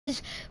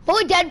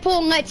Oh,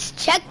 Deadpool, let's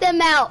check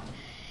them out.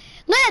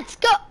 Let's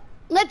go.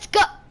 Let's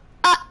go.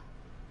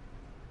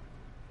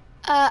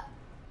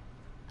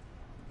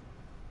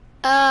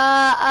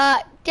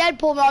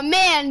 Deadpool, my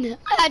man.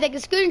 I gotta take a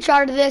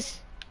screenshot of this.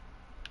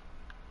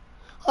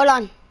 Hold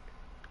on.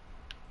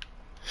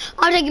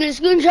 I'm taking a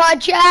screenshot,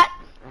 chat.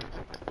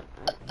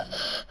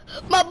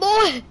 My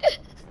boy.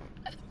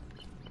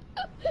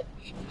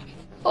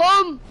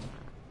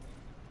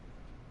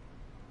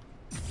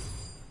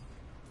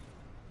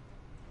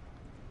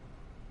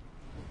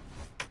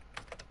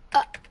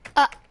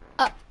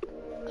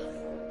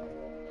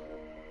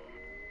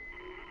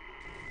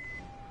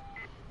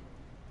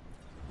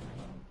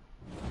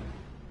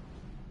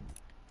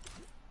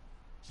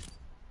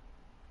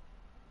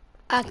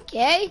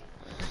 Okay.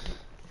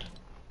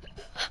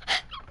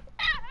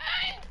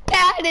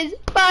 That is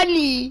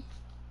funny.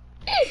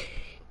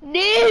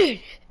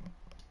 Dude.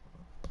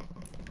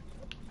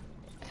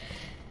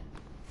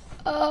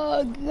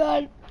 Oh,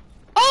 God.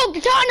 Oh,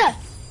 katana.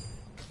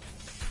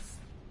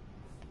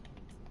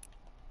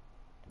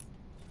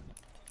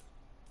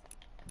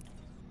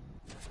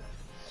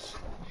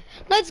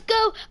 Let's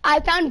go. I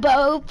found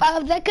both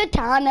of the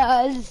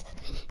katanas.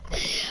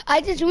 I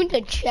just went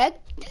to check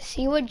to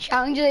see what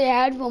challenge they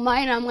had for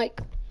mine. I'm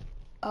like,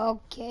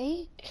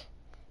 okay.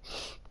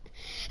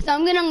 So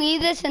I'm gonna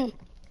leave this and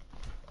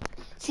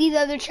see the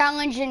other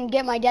challenge and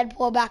get my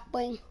Deadpool back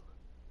bling.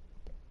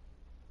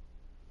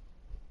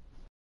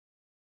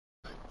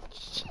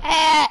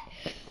 Chat.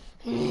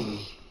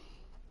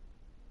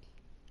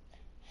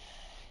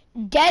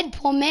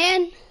 Deadpool,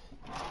 man.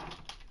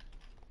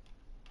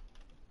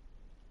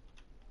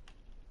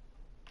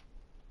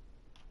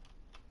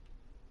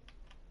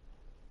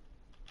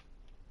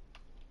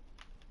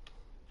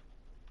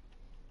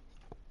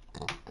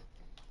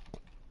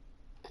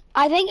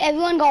 I think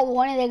everyone got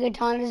one of the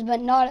katanas, but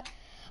not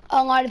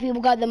a lot of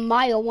people got the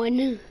Maya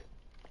one.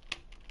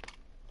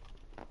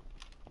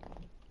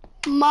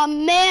 My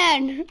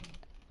man,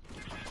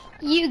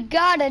 you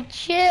gotta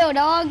chill,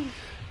 dog.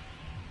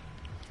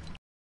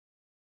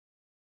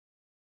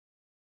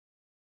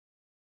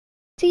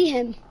 See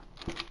him.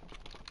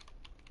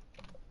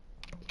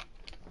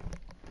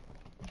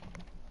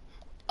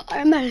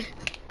 I'm at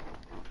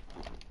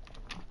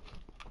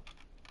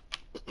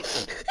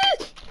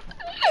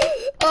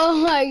Oh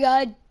my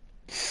God.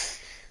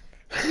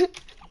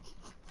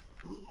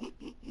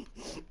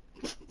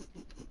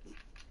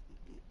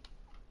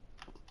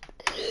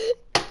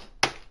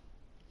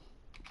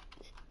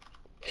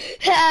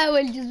 That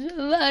was just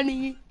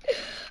funny.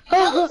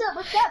 Oh.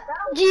 What's up, bro?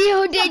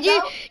 Gio,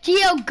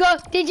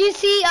 did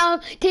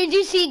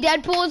you see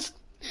Deadpool's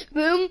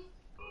room?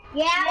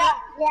 Yeah.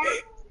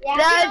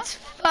 That's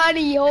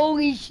funny,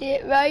 holy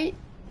shit, right?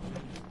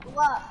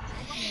 What?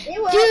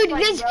 Dude,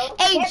 funny, this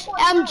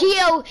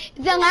Gio,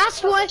 the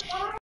last one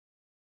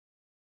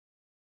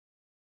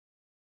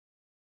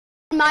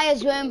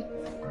Maya's room.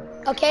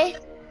 Okay?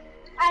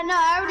 I know,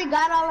 I already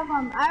got all of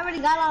them. I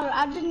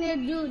just need to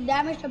do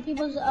damage to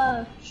people's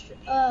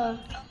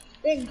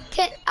things.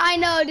 I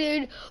know,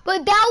 dude,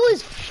 but that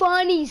was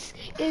funny.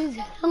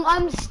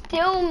 I'm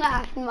still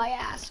laughing my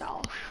ass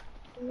off.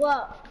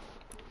 What?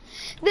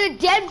 The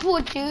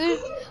Deadpool, dude.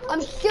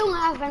 I'm still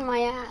laughing my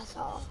ass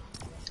off.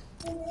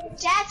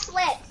 That's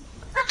lit.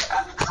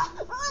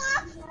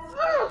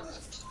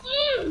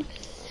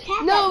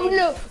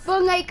 No,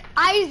 but like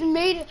I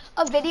made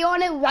a video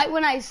on it right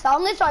when I saw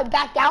it, so I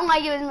backed down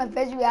like it was my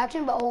first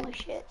reaction. But holy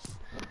shit!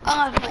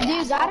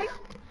 You got it?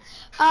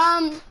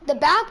 The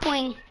back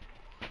wing.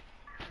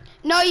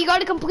 No, you got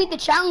to complete the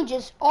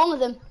challenges, all of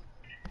them.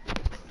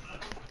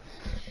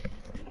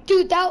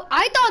 Dude,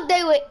 I thought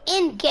they were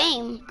in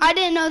game. I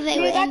didn't know they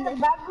were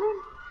in.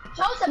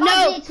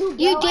 No,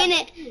 you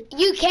didn't.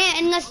 You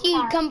can't unless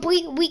you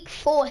complete week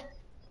 4.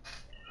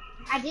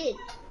 I did.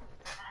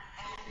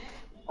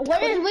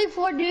 What is week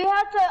 4? Do you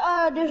have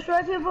to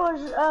destroy people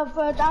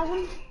for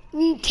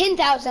 1,000?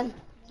 10,000.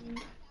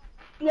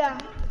 Yeah.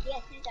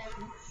 Yeah,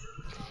 10,000.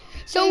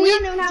 So we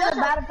don't even have a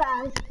battle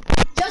pass.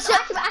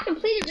 I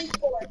completed week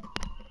 4.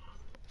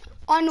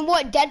 On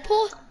what,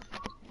 Deadpool?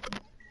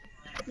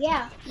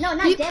 Yeah. No,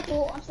 not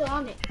Deadpool. I'm still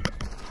on it.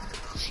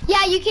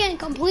 Yeah, you can't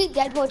complete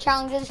Deadpool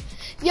challenges.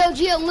 Yo,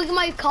 Gio, look at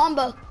my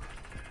combo.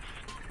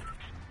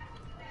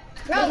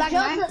 Bro, like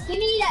Joseph, give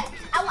me that.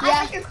 I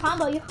like your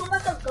combo. Your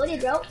combo's so good,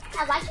 bro.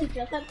 I like you,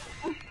 Joseph.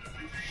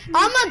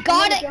 I'm a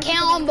god at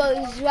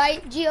combos,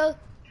 right, Gio?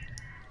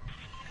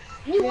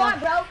 You are,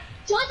 bro.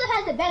 Joseph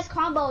has the best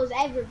combos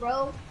ever,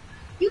 bro.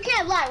 You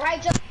can't lie,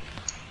 right, Joseph?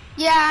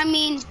 Yeah, I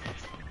mean,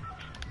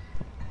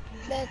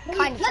 that's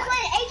kind of.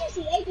 Let's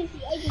land agency.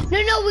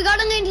 No, we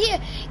gotta land here,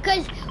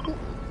 cause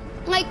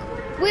like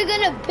we're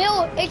gonna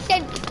build. It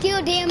said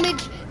deal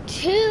damage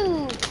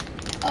to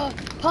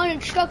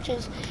opponent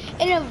structures,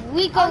 and if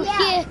we go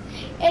here,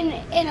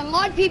 and a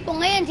lot of people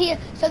land here,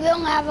 so they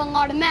don't have a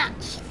lot of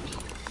mats.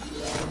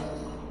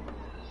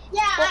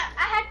 Yeah,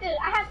 I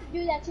have to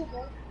do that too,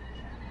 bro.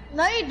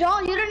 No, you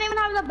don't. You don't even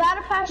have the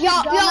battle pass. Yo,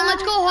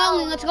 let's go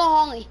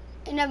Holly.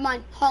 Never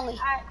mind, Holly.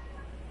 Alright.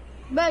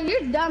 But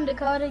you're dumb,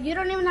 Dakota. You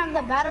don't even have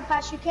the battle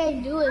pass. You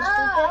can't do it, stupid.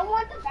 I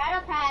want the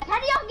battle pass. How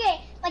do y'all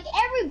get, like,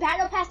 every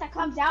battle pass that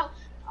comes out,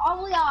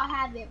 all of y'all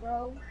have it,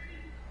 bro?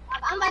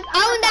 I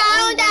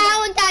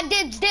want that.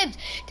 Dibs.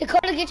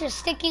 Dakota, get your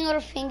sticky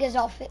little fingers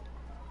off it.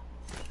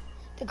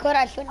 Dakota,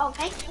 I feel. Oh,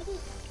 thank you.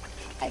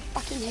 I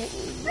fucking hate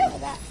you. You know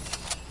that.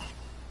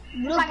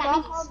 Blue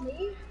called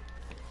me.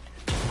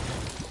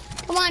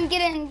 Come on,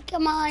 get in.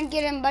 Come on,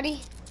 get in,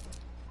 buddy.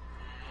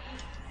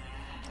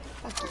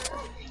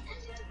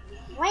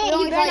 Wait,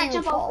 you better not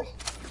jump over.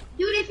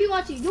 Do it if you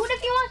want to. Do it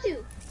if you want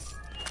to.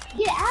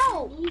 Get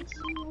out.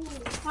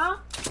 Huh?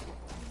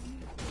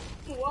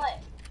 What?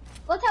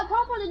 Go tell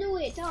Papa to do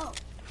it. Tell him.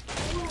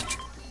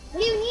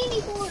 What do you need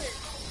me for?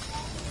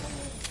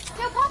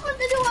 Tell Papa to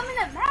do it. I'm in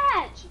a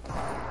match.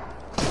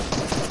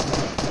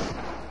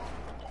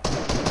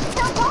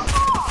 Tell Papa.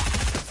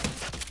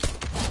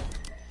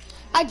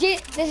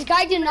 This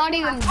guy did not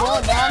even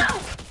build,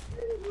 dog.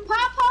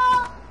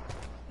 Papa.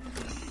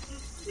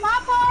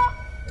 Papa.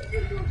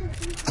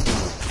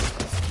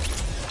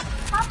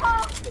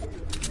 Papa.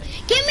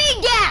 Give me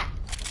that.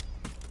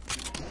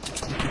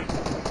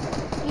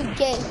 You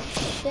gay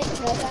shit,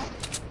 know that.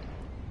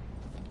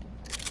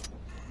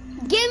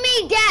 Give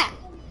me that.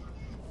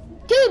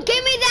 Dude,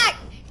 give me that.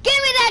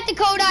 Give me that,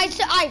 Dakota. I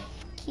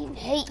fucking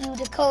hate you,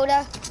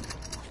 Dakota.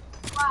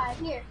 Why?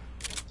 Here.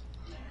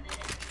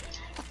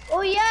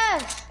 Oh,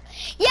 yes.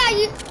 Yeah,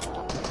 you.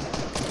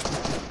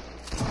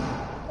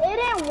 It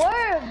didn't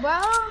work,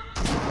 bro.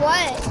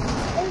 What?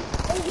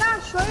 It's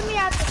not showing me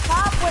at the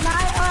top when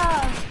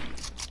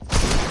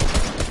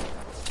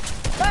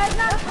But it's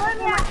not showing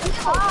me at the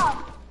top.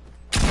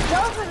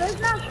 Joseph, it's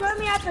not showing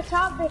me at the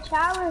top the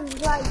challenge,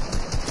 like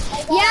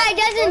Yeah, it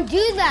doesn't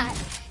do that.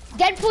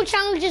 Deadpool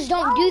challenges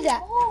don't do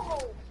that.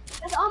 Oh,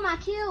 that's all my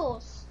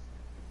kills.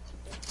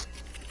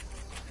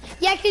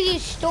 Yeah, because you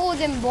stole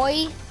them,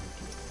 boy.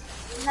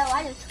 No,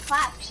 I just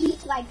clap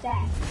cheeks like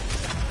that.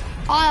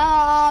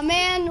 Aw,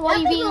 man, why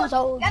you being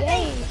so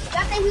gay?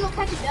 Y'all think we gonna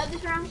catch a dub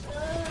this round?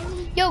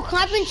 Yo,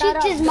 clapping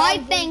cheeks is my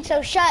thing,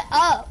 so shut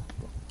up.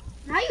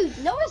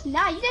 No, it's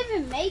not. You didn't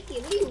even make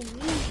it. What do you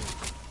mean?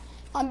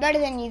 I'm better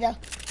than you, though.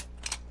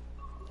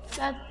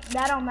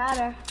 that don't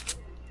matter.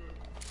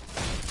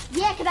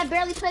 Yeah, because I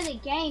barely play the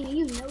game, and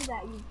you know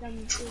that, you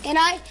dummy too. And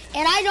I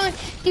don't,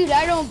 dude,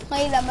 I don't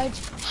play that much.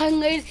 I'm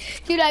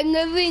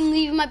never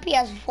leave my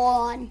PS4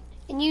 on,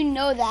 and you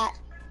know that.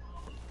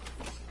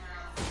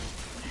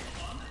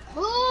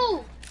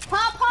 Ooh,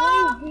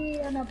 Papa! Please be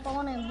an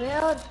opponent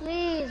build,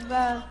 please,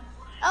 bro.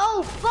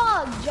 Oh,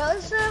 fuck,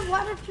 Joseph,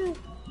 why did you...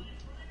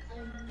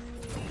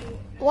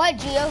 What,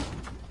 Gio?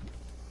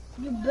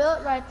 You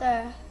built right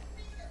there.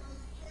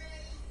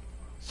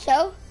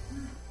 So?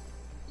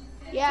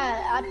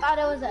 Yeah, I thought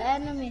it was an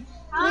enemy.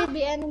 Please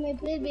be enemy,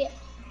 please be...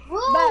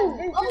 Ooh,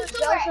 But this is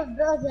Joseph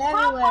builds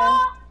everywhere.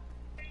 Papa!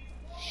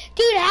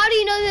 Dude, how do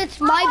you know that's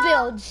my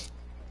builds?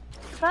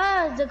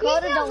 Cause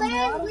Dakota don't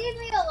know. Leave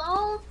me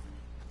alone.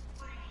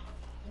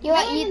 You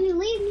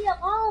Leave me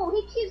alone.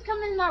 He keeps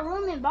coming in my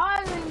room and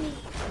bothering me.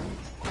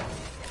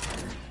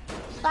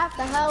 Slap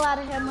the hell out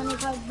of him when he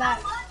comes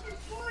back.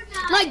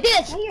 like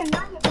this. Hey, you're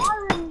not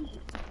bothering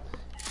me.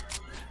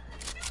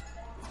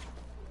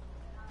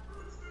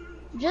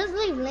 Just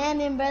leave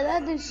Landon, bro.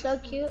 That dude's so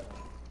cute.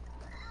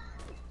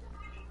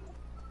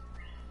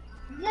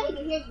 You know he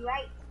can hear you,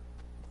 right?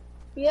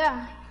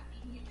 Yeah.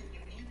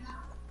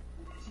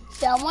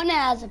 Someone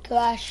has a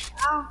crush.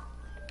 Oh,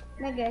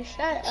 nigga,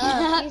 shut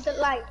up. He's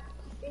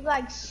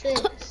like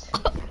 6.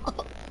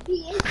 He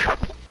is.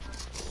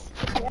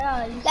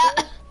 Yeah, you That,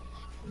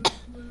 see?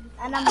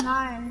 And I'm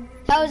 9.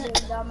 that was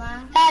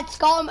Dumbass. that's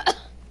called.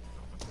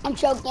 I'm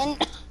choking,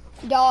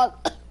 dog.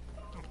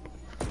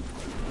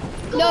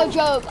 No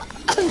joke.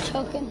 I'm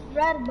choking,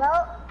 Red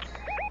belt.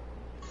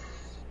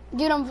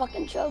 dude. I'm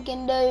fucking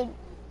choking, dude.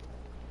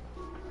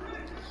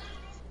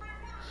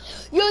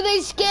 Yo, they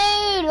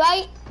scared,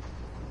 right?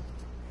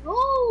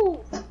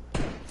 Ooh.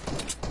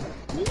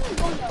 You need to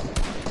go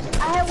though.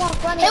 I hit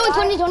 120. Hey, wait,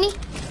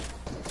 20.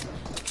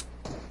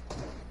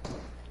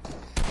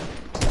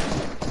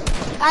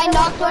 I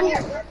knocked one.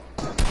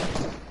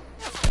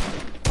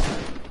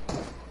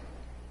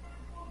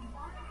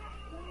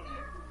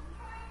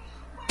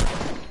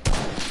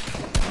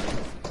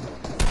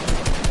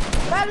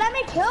 Bro, let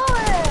me kill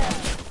him.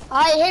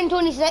 I hit him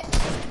 26.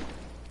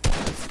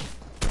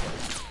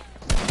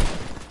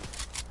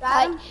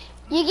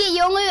 You get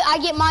your loot, I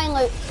get mine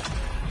loot.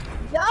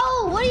 Yo,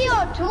 what are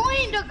y'all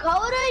doing,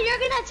 Dakota? You're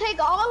gonna take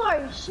all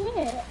our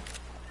shit.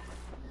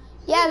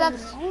 Yeah,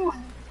 that's.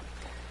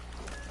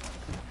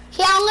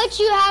 Yeah, I'll let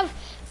you have.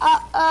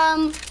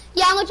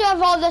 Yeah, I'll let you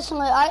have all this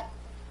loot. Alright.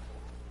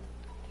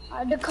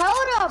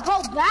 Dakota,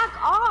 bro, back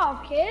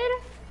off, kid.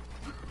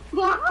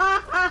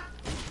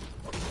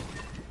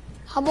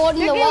 I'm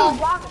holding the wall.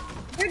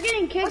 You're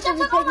getting kicked.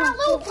 What's up, my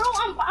loot, bro?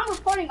 I'm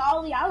reporting all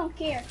of y'all. I don't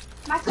care.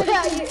 My cousin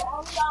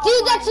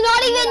Dude, that's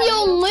not even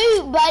your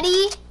loot,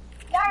 buddy.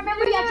 Y'all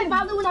remember you at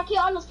Timbali when I killed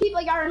all those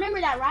people? Y'all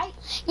remember that, right?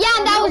 Yeah,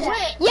 and that was,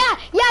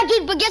 yeah,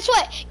 dude, but guess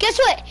what?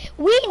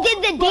 We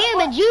did the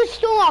damage, you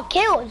stole our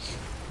kills.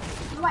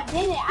 No, I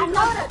didn't. I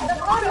know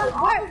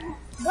that.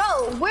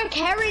 Bro, we're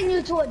carrying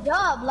you to a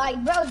dub.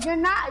 Like, bro, you're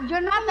not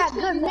that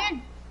good,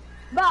 man.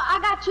 Bro, I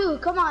got two.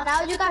 Come on,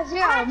 now you got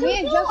zero. Me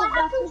and Joseph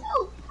got two.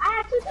 I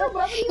had two too,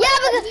 bro. Yeah,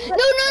 because,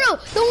 no.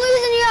 The only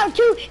reason you have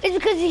two is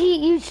because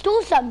you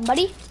stole something,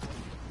 buddy.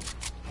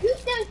 You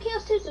still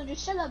kills too, so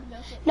just shut up,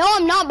 Joseph. No,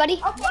 I'm not, buddy.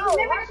 Okay,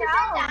 remember to say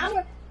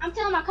that. I'm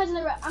telling my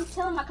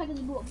cousin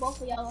to boot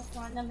both of y'all up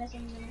front. I'm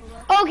messing with them.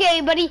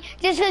 Okay, buddy,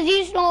 just because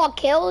you stole our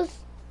kills.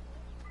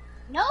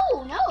 No.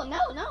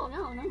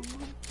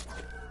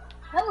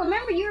 No,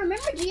 remember, you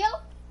remember,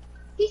 Gio?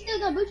 He's still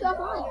gonna boot you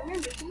offline, you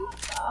remember, too?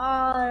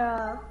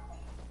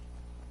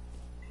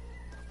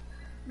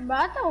 But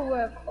I thought we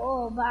were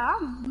cool, but I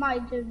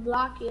might just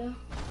block you.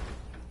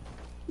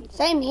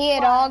 Same here,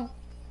 dog.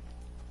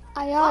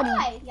 Why?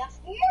 Y'all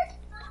scared?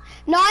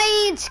 No,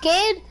 I ain't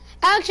scared.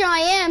 Actually, I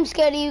am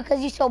scared of you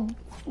because you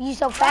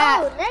so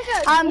fat. Oh,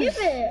 nigga, give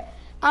it.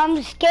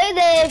 I'm scared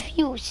that if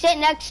you sit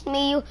next to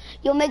me,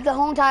 you'll make the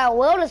whole entire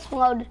world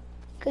explode.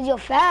 Because you're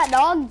fat,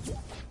 dog.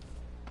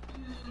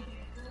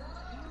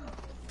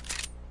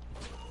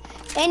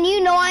 And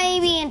you know I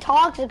ain't being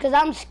toxic because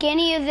I'm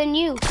skinnier than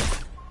you.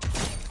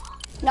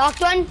 Knocked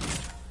one?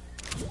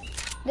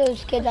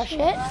 Those kids are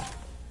shit.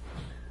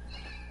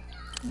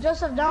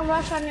 Joseph, don't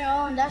rush on your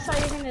own. That's how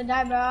you're gonna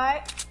die, bro,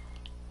 alright?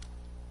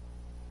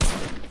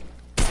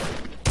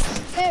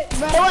 Hey,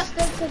 bro, let's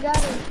stick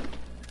together.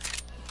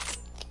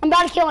 I'm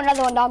about to kill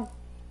another one, dog.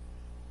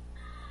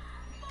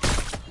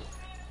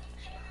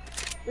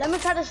 Let me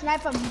try to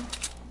snipe him.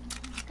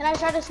 Can I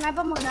try to snipe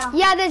him or no?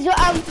 Yeah, there's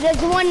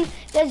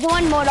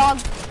one more, dog.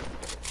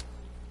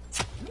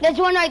 There's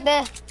one right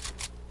there.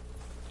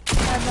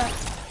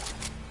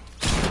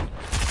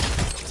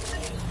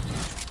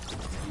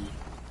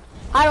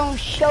 I don't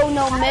show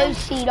no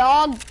mercy,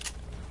 dog.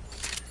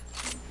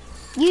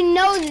 You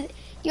know,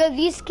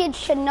 these kids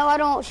should know I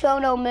don't show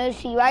no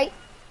mercy, right?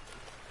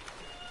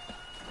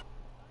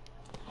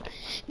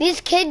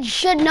 These kids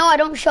should know I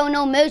don't show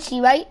no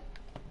mercy, right?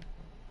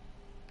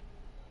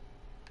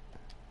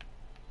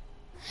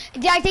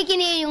 Did I take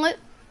any loot?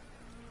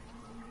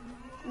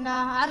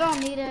 Nah, I don't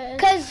need it.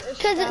 Cause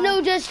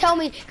no, just tell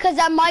me. Cause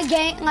at my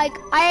game, like,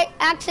 I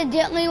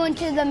accidentally went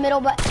to the middle,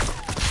 but.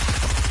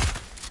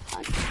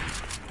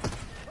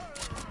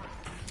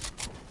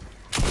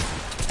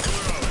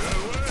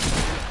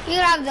 You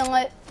can have the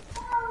loot.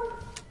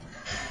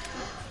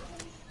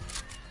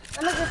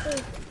 Let me get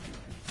this.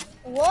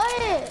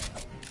 What?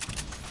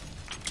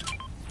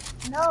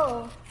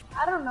 No,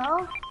 I don't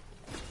know.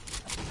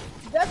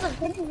 Joseph,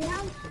 can you hear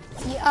him?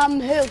 Yeah,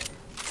 who?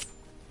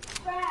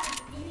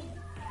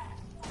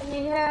 Can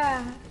you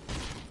hear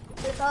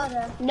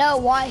Dakota? No,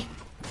 why?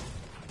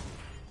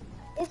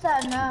 He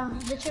said no.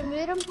 Did you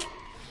mute him?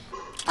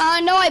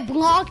 No, I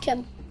blocked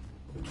him.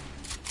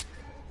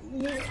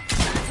 He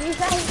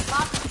said he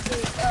blocked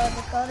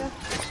Dakota.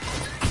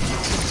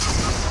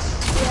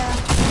 Yeah.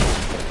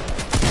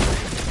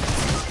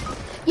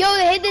 Yo,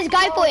 hit this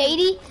guy for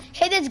 80.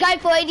 Hit this guy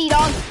for 80,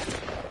 dog.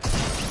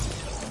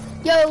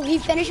 Yo, he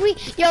finished me.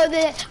 Yo,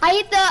 I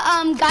hit the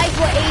guy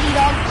for 80,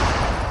 dog.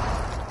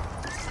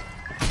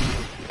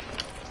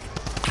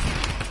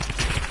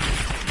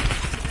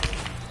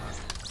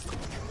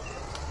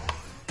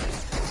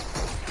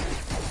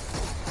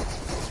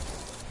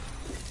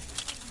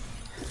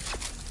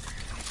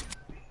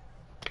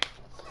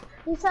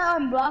 He said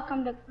unblock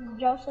him,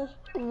 Joseph.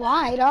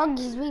 Why, dog?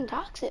 He's being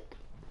toxic.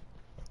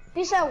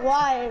 He said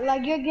why?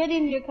 Like you're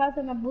getting your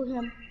cousin to boot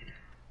him.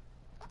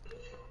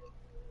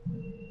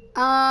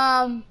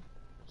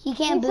 He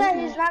can't boot He said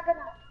me. he's not gonna.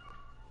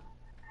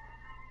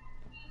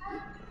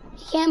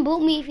 He can't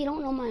boot me if you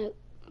don't know my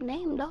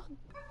name, dog.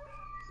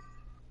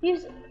 He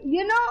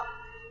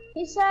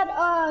said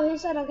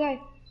okay.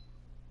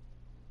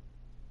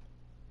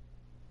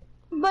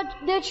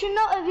 But did you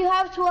know if you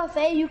have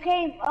 2FA, you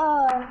can't,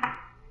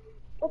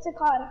 what's it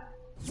called?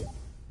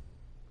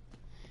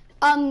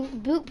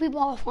 Boot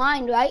people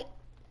offline, right?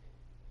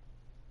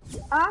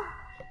 Huh?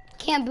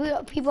 Can't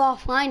boot people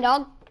offline,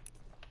 dog.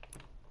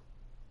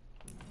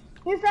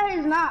 He said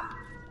he's not.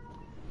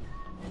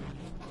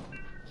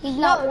 He's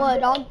not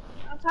what, dog?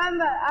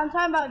 I'm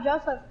talking about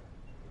Joseph.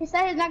 He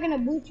said he's not gonna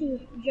boot you,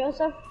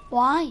 Joseph.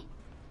 Why?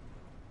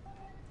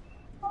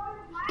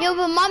 Yo,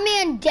 but my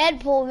man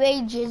Deadpool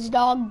rages,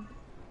 dog.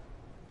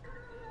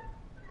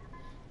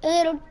 A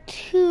little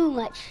too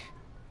much.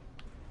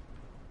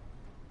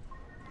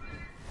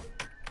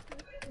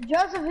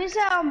 Joseph, he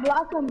said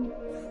unblock him.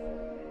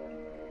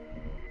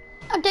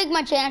 I'll take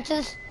my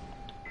chances.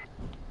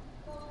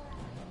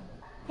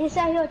 He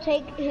said he'll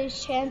take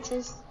his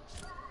chances.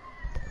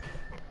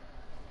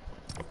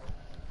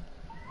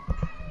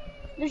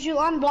 Did you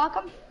unblock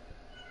him?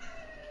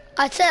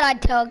 I said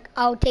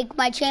I'll take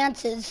my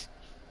chances.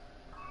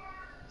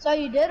 So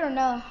you did or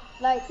no?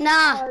 Like,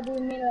 Nah. Or do you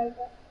mean like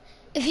that?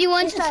 If he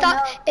wants to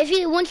stop, if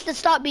he wants to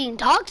stop being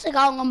toxic,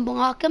 I'll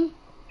unblock him.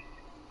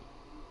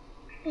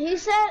 He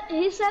said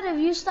if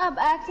you stop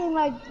acting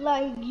like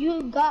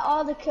you got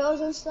all the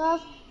kills and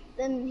stuff,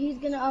 then he's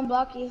gonna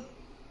unblock you.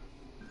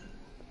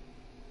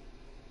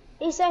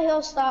 He said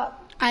he'll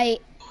stop.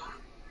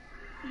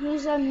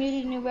 He's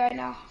unmuting you right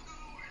now.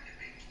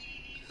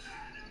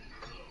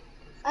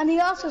 And he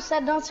also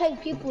said don't take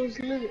people's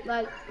loot,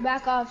 like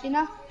back off, you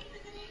know?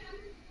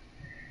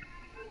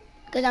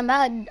 Cause I'm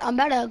about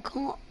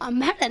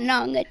to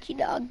not get you,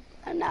 dog.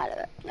 I'm not.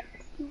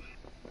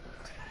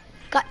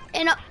 Got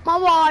in up my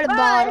water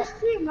bottle. It's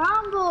Team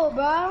Rumble,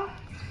 bro.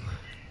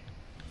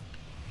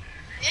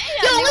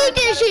 Yo, leave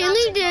this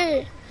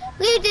shit.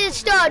 Leave this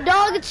stuff,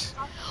 dog. It's.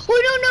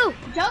 Oh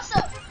no.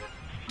 Joseph.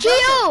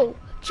 Gio,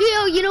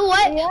 you know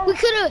what? Yeah.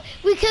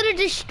 We could have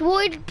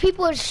destroyed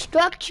people's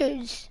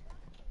structures.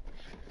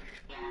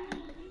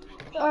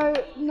 Or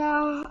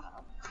no.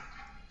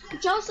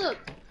 Joseph.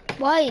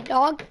 Why,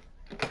 dog?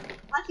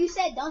 Like you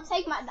said, don't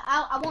take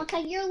I won't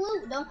take your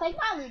loot. Don't take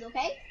my loot,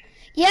 okay?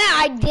 Yeah,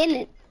 I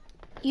didn't.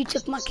 You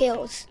took my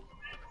kills.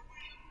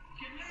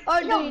 Or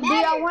do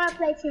y'all want to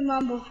play Team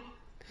Rumble?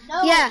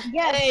 No. Yeah.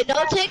 Yes. Hey,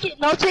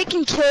 no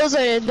taking kills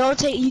or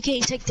you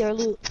can't take their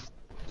loot.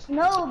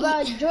 No,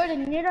 bro,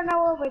 Jordan, you don't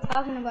know what we're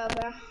talking about,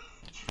 bro.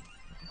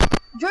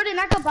 Jordan,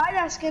 I could buy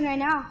that skin right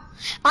now.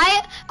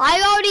 I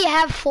already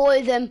have 4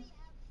 of them.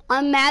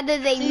 I'm mad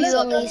that they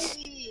re-released.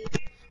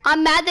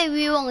 I'm mad they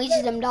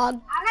re-released them,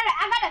 dog. I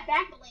got a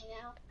back lane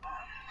now.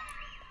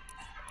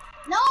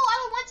 No, I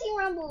don't want Team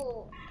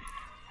Rumble.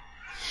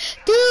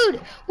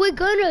 Dude, we're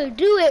gonna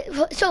do it.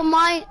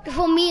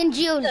 For me and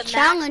Gio's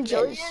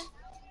challenges.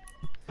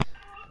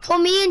 For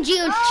me and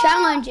Gio's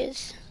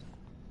challenges.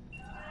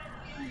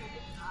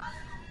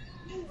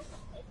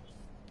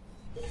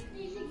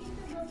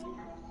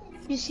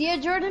 You see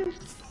it, Jordan?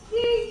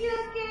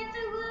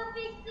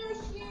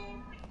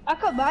 I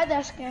could buy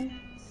that skin.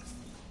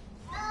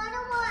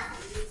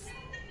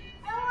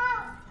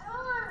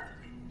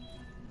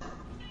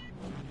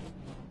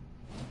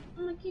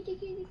 Kitty.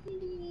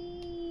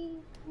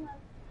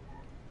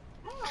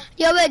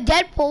 Yo, but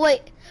Deadpool,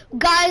 wait,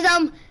 guys,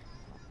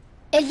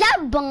 is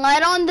that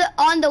blood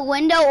on the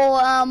window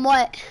or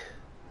what?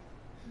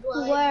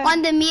 Where?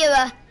 On the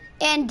mirror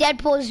in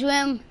Deadpool's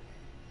room.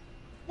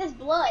 There's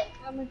blood.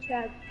 I'm gonna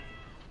check.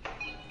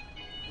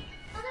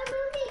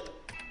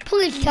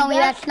 Please tell me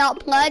that's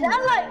not blood.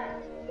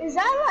 Is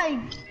that like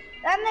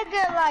that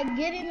nigga like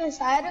getting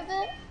inside of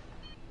it?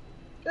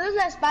 It was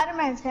like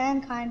Spider-Man's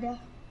hand, kinda.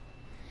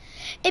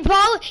 He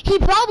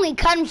probably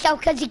cut himself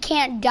because he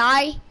can't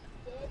die.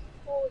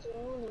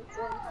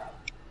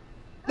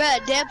 Bruh,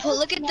 Deadpool,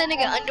 look at the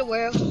nigga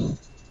underwear.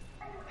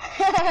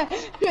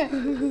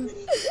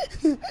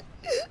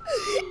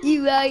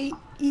 You right.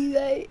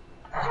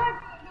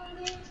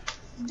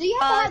 Do you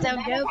have to Them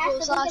have the battle Deadpool pass to look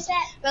at sauce.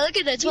 that? But look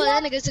at the toilet.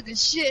 That nigga took a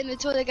shit in the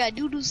toilet. Got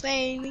doo-doo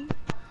stain. You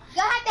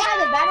have to have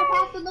the battle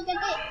pass to look at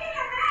it.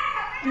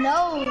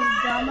 No,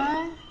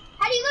 dumbass.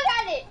 How do you look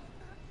at it?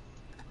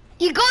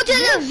 You go to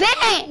the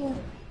vent.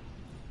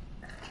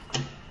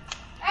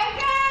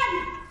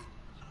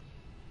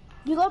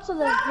 You go to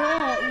the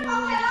vent.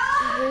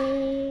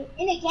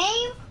 In the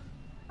game?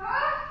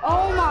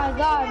 Oh my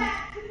god.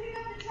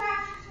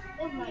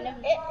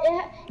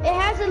 It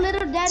has a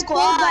little dead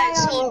Squads. guy.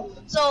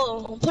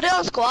 So put it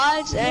on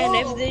squads, and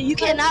you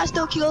cannot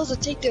steal kills or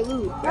take their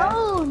loot.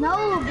 No,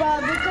 bro,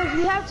 because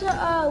we have to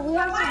do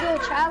a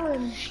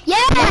challenge.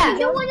 Yeah.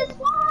 Do it in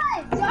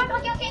squad. So I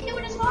thought y'all can't do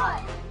it in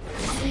squad.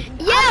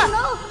 Yeah.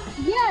 No,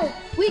 yeah,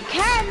 we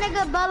can,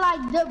 nigga, but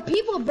like the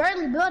people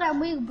barely build and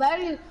we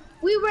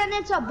run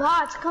into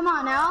bots. Come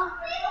on now.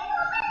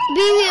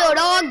 Be real,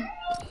 dog.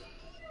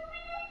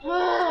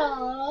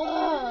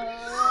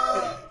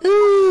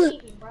 Ooh.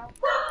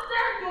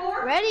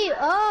 Ready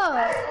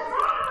up.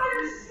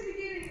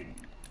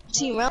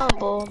 Team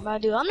Rumble, my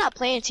dude. I'm not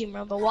playing Team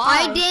Rumble. I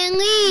Why? didn't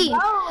leave.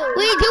 No.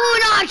 We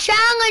doing our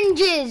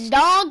challenges,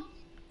 dog.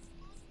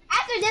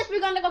 After this, we're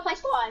gonna go play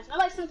squads.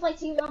 Nobody's gonna play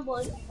Team Rumble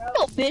with me, bro.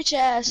 Yo, bitch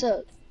ass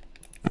up.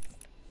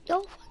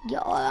 Yo,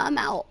 I'm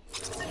out.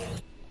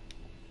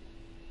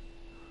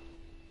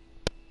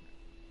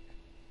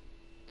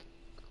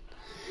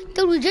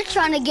 Dude, we're just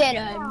trying to get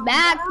her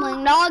back,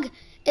 my dog.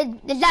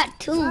 Is that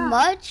too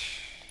much?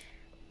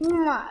 Oh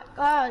my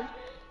god.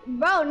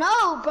 Bro,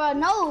 no, bro.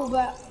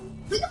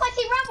 We can play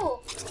Team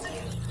Rumble.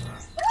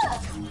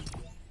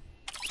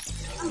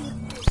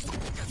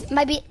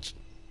 My bitch.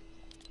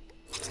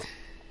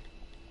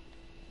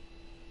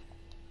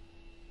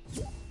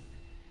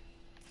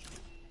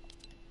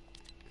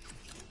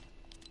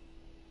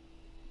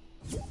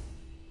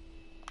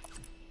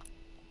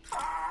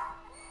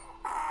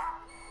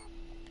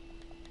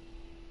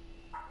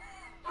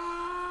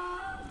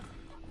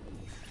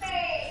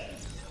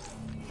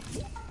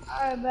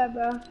 Alright,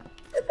 bro.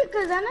 It's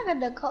because that nigga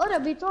Dakota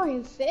be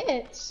throwing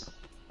fits.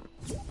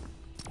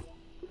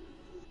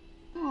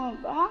 Oh,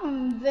 bro,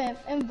 I'm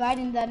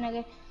inviting that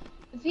nigga.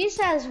 If he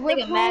says we're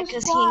Nigga playing mad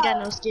because he ain't got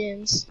no squad,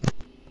 skins.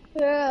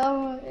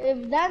 bro,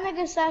 if that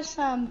nigga says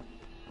some,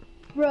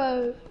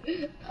 bro,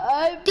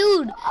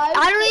 Dude,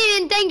 I don't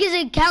even think his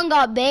account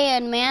got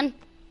banned, man.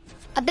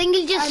 I think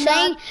he's just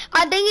saying.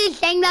 I think he's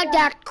saying that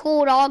that's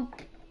cool,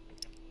 dog.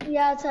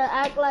 Yeah, to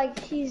act like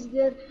he's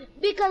good.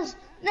 Because,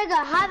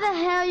 nigga, how the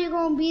hell you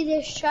gonna be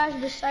this trash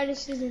the start of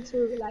season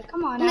 2? Like,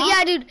 come on now.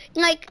 Yeah, dude.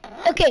 Like,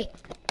 okay.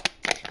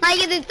 Like,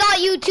 if they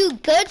thought you too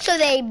good, so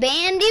they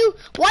banned you.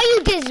 Why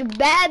you just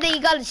bad that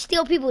you gotta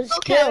steal people's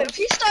kills? If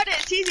he started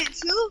season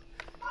 2,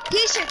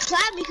 he should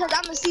clap because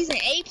I'm a season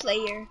 8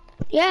 player.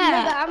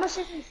 Yeah. Nigga, I'm a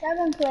season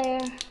 7 player.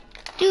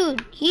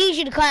 Dude, he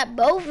should clap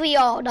both of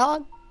y'all,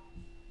 dog.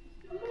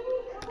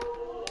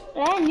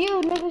 And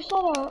you, nigga,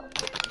 shut up.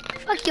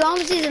 Fuck you,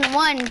 I'm season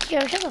 1. Yo,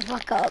 shut the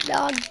fuck up,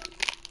 dog.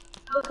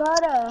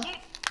 Dakota.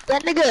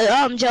 That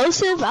nigga,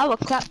 Joseph, I would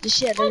clap the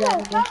shit out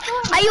of him.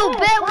 Are you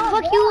bet? What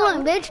the fuck you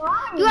want, bitch?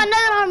 You got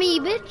nothing on me,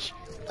 bitch.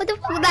 What the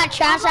fuck is that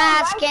trash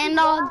ass skin,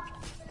 dog?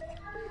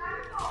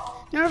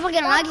 Never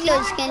fucking like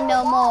your skin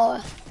no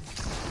more.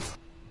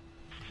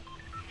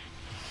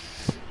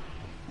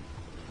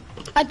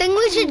 I think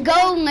we should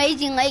go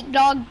Amazing Lake,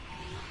 dog.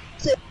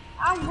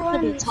 I'm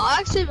I'm going.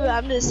 toxic, but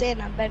I'm just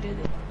saying I'm better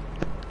than.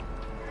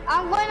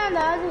 I'm going on the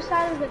other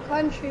side of the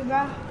country,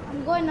 bro.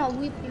 I'm going to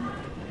Weeping.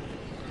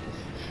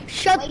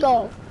 Shut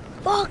the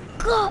fuck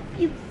up,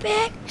 you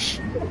bitch.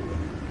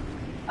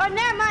 Oh,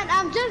 never mind.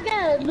 I'm just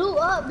gonna loot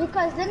up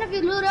because then if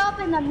you loot up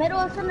in the middle,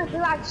 it's gonna be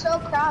like so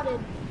crowded.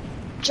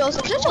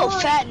 Joseph, shut your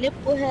fat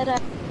nipple head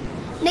up.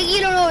 Nigga, you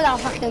don't know what I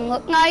fucking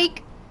look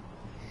like.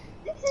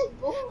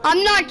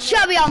 I'm not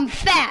chubby, I'm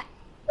fat.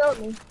 No,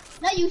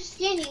 you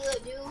skinny,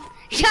 little dude.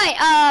 Shut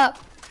up.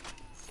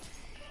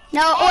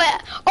 No,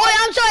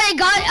 I'm sorry.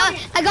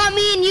 I got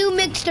me and you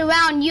mixed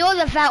around. You're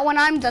the fat one.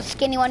 I'm the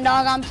skinny one,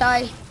 dog. I'm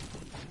sorry.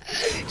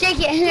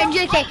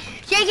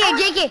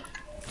 JK.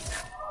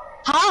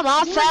 How am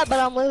I fat, but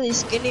I'm literally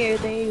skinnier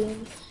than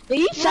you? Are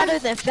you fatter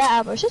than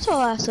fat, bro? Shut your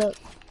ass up.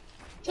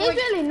 He's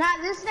really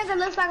not. This nigga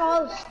looks like a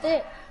whole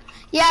stick.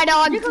 Yeah,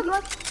 dog. This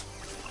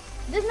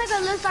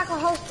nigga looks like a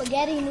whole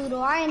spaghetti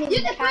noodle. I ain't even.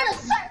 You can feel the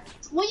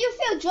surface. When you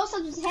feel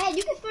Joseph's head,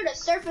 you can feel the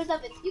surface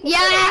of it. You can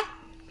Yeah,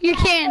 you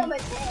feel can.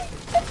 his head.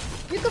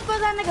 You can feel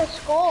that nigga's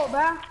skull,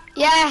 bro.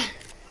 Yeah.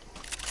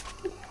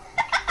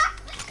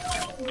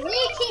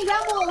 Leave Team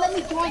Rebel and let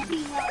me join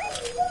Team Rebel.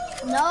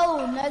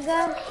 No,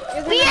 nigga.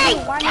 You're We gonna ain't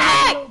be one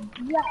dead. of the-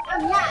 Yeah,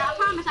 I'm not. I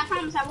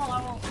promise I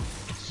won't.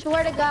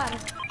 swear to God. I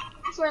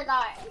swear to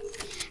God.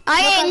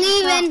 I ain't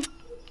leaving.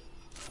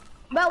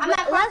 Bro, I'm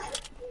not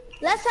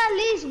let's at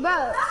least,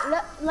 bro.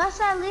 Let's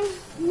at least.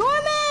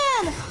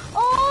 Norman!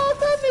 Oh,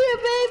 come here,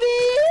 baby.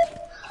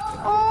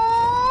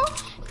 Oh,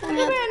 come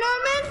here,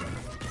 Norman.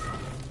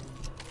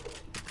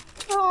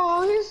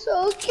 Oh, he's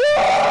so cute.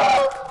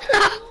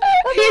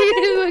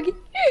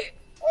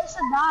 It's a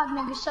dog,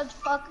 nigga. Shut the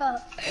fuck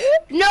up.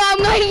 No, I'm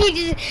not.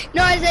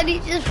 No, I said he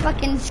just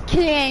fucking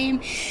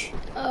screamed.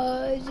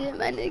 Oh shit,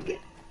 my nigga.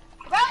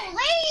 Bro,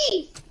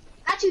 leave!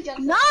 Not you,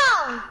 Joseph. No,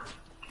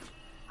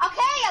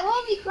 Okay, I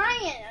won't be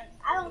crying.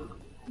 I don't.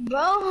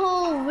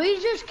 bro. We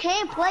just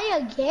can't play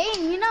a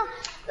game, you know?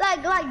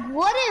 Like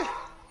what if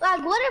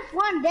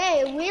one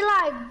day we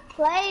like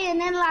play and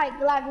then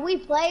like we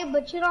play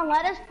but you don't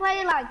let us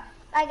play like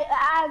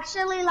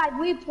actually like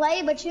we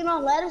play but you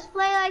don't let us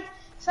play like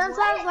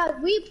sometimes like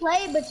we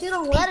play but you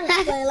don't let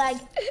us play like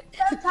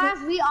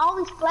sometimes we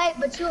always play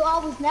but you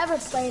always never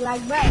play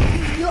like bro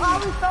you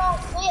always throw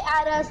play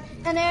at us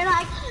and they're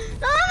like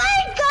oh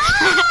my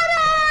god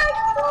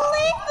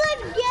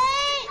please the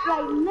game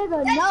like nigga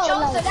That's no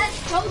Joseph. like,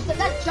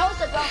 That's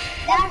Joseph, bro.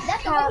 That's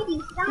the way he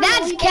be sounding when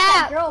That's he get that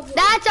cap. girl voice.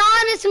 That's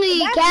honestly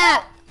That's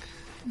cap.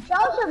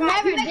 Joseph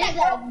never you did make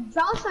that.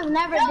 Joseph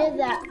never did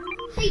that.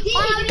 He did. He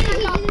did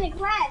it in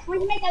class. Where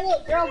he make that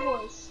little girl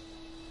voice.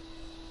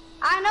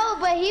 I know,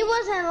 but he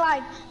wasn't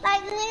like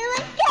that.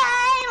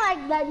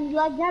 Like that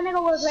nigga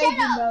was Shut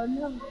raging, up. bro.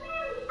 No.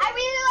 I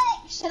really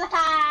like. Shut up.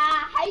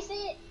 How you say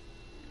it?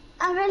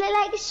 I really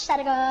like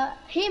Shadaga.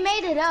 He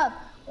made it up.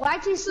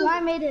 YT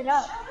Slime made it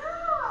up.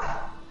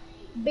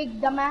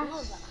 Big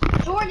dumbass.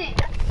 Jordan.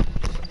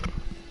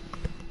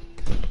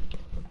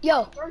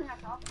 Yo. Jordan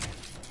has talk.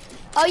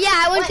 Oh yeah,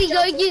 I went to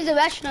go use the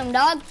restroom,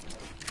 dog.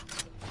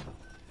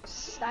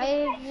 So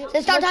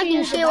stop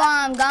talking shit while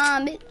I'm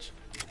gone, bitch.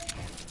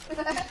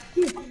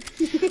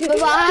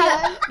 Before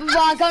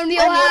I come to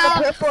your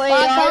house, before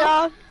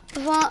I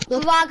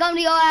come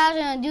to your house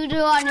and do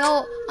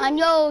on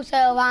your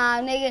cell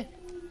phone, nigga.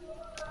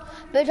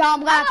 Bitch,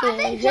 I'm got I this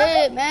think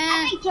shit, man.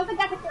 I think Joker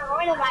got the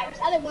coronavirus.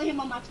 I didn't want him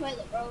on my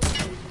toilet, bro.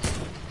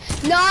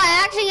 No,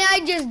 I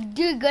just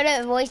do good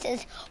at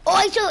voices. Oh,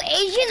 I'm so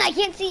Asian, I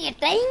can't see a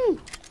thing.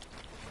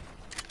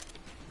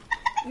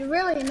 You're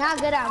really not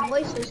good at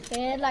voices,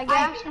 kid. Like you're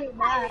actually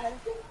bad.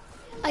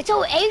 I'm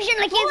so Asian,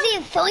 I can't see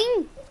a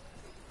thing.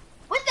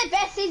 What's the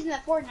best season of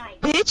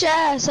Fortnite? Bitch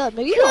ass up,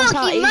 nigga. You don't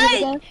sound Lucky Asian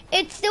Mike, again.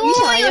 it's the You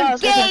sound like Royal y'all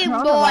was like Game a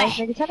Boy. coronavirus,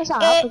 nigga. Tell us how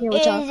I forget It what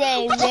is y'all. a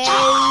What the very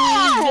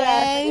fuck?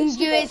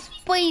 dangerous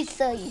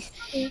species.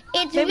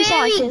 It's Maybe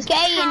sound like very this.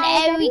 gay and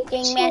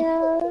everything, man.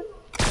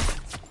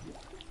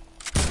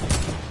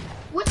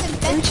 What's the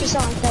Maybe best? you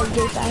sound like that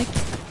gay back.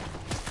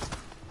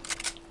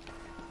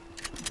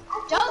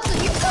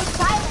 Joseph, you're so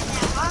silent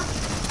now, huh?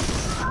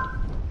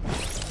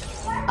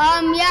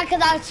 Yeah,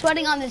 cause I was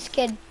sweating on this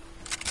kid.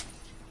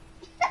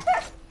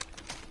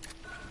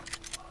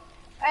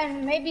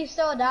 And maybe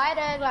still died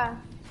at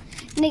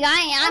Nigga,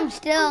 I'm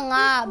still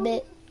alive,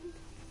 but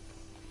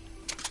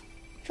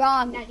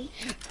try me.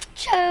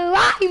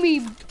 Try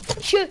me.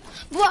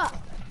 What?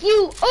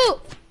 You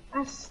up?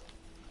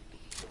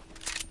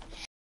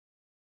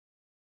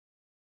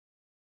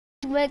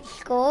 With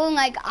school,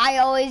 like I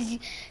always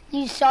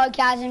use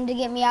sarcasm to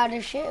get me out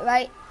of shit,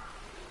 right?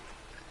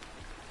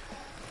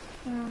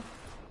 Mm.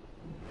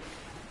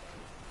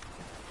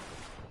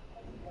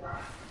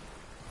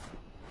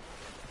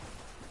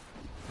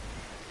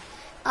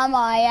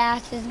 My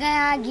ass is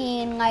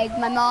nagging like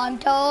my mom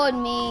told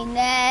me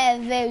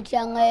never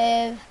to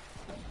live.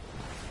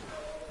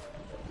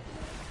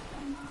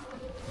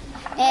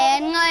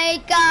 And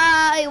like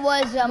I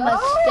was a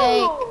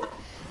mistake.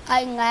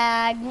 I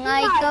lagged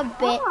like a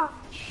bitch.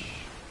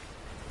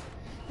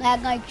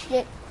 Lag like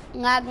shit.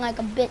 Lag like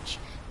a bitch.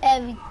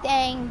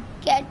 Everything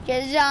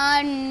catches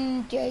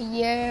on to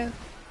you.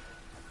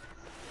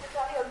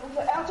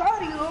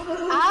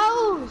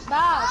 Ow!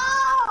 Stop!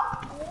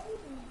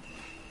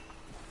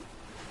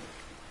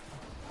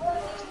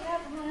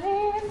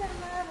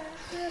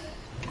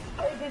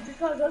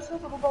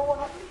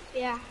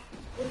 Yeah.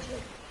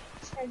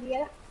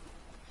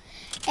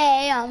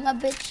 Hey, I'm a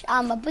bitch,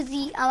 I'm a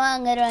pussy,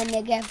 I'm a little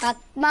nigga, fuck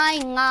my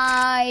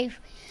life.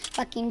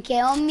 Fucking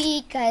kill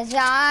me, cause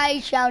I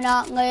shall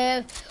not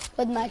live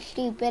with my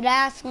stupid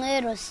ass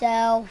little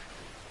self.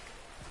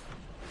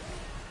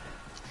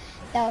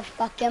 The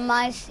fuck am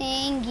I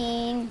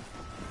singing?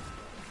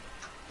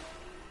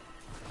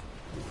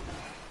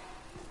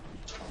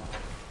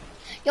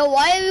 Yo,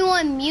 why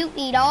everyone mute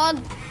me, dog?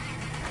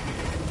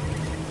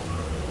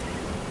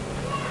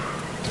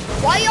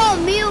 Why y'all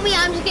mute me?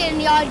 I'm just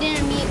kidding, y'all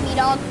didn't mute me,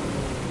 dog.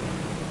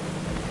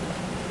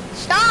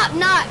 Stop,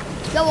 not.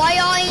 Yo, why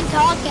y'all ain't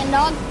talking,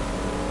 dog?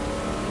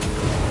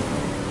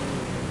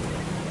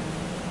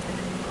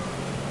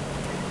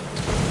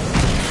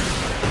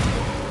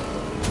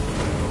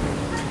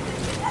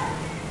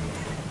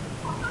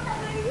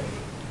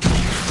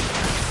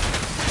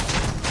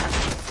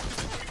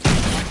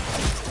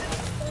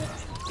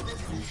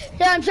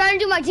 So I'm trying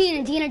to do my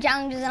Tina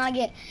challenges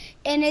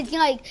and it's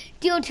like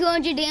deal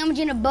 200 damage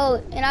in a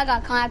boat and I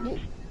got clapped.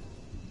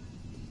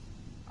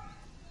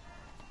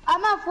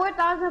 I'm at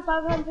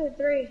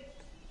 4,503.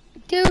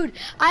 Dude,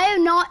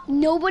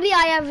 nobody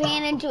I have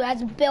ran into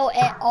has built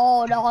at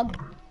all, dog.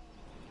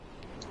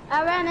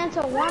 I ran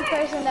into one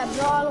person that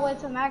blew all the way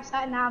to max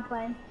height and now I'm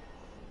playing.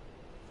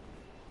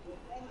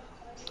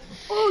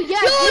 Oh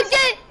yeah.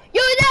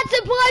 Yo, that's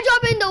supply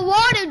drop in the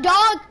water,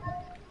 dog.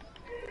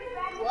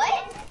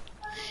 What?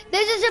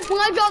 There's a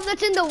supply drop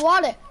that's in the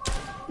water.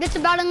 That's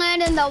about to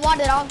land in the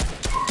water, dog.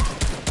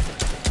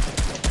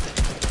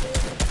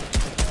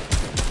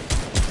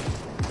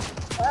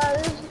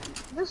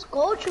 This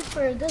gold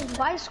trooper, this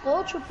vice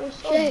gold trooper is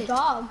so Shit.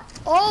 dog.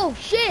 Oh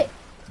shit.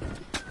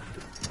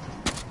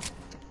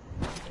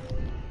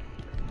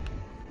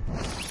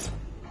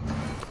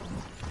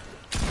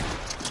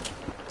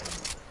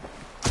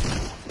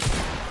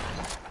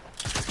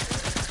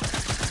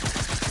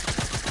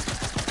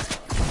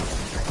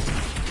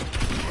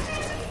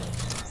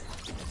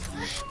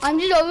 I'm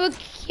just over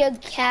here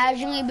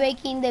casually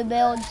breaking the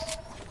builds.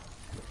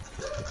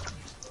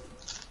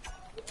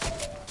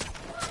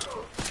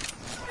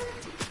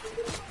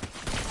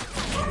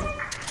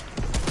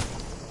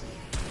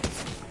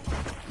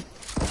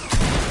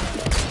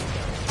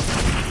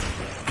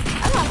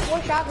 I got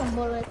 4 shotgun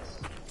bullets.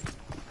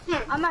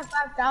 I'm at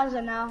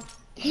 5,000 now.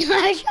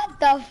 Shut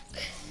the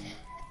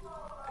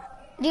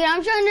Dude,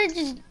 I'm trying to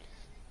just...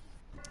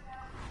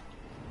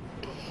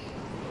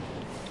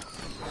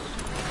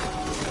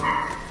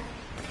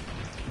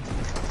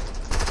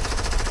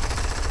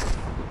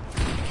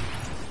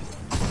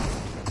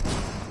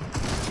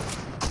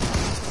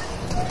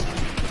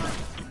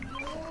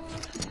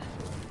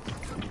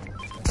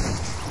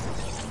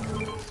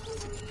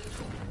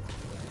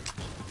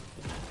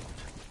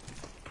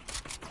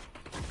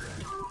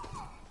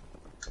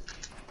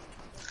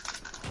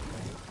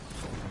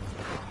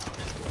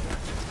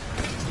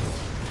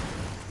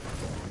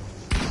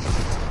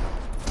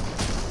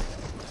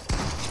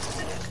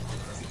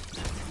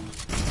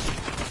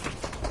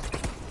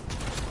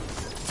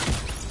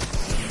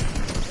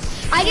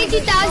 I did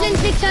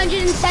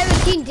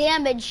 2,617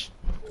 damage.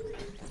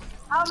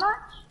 How much?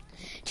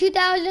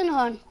 2,000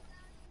 on.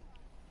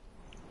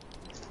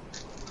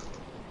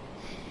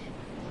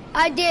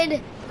 I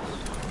did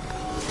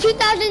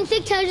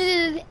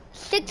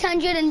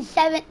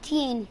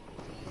 2,617.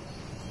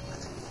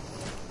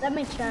 Let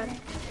me check.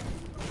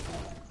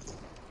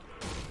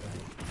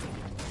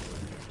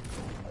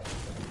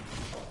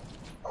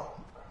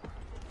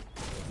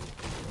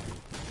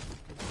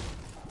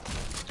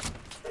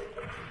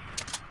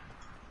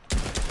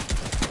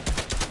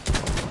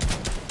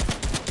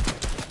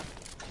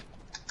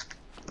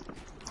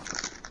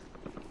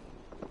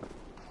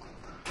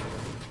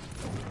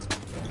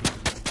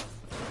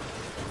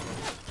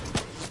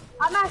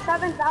 I'm I'm at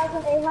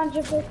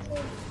 7,815.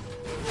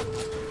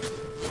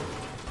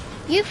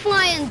 You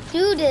flying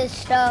through this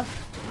stuff.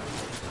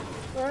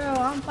 For real,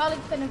 I'm probably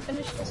gonna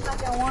finish this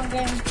like in one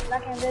game,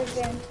 like in this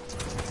game.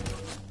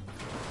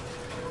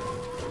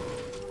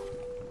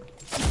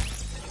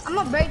 I'm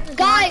gonna break this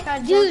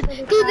Dude,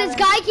 this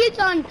guy keeps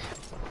on,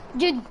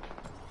 dude.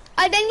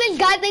 I think this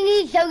guy thinks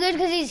he's so good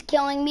because he's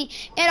killing me,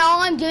 and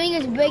all I'm doing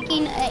is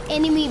breaking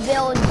enemy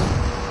builds.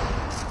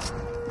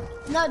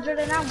 No,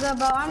 Jordan, I'm good,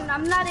 bro.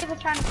 I'm not even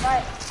trying to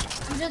fight.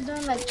 I'm just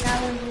doing like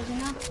challenges, you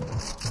know?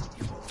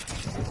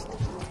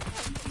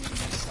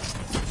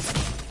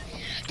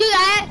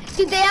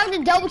 Dude, they have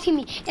to double team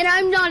me, and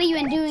I'm not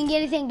even doing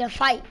anything to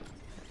fight.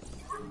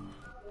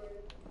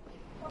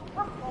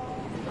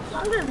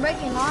 I'm just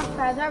breaking launch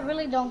pads. I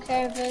really don't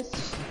care if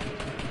it's...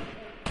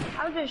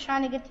 I'm just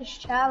trying to get this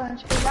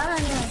challenge, because I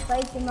don't even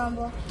play Team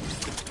Rumble.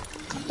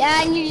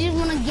 Yeah, and you just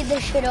want to get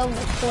this shit over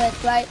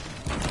quick, right?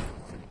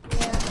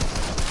 Yeah.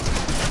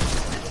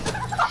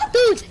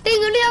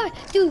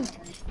 Dude,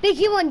 they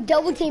keep on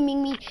double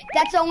teaming me.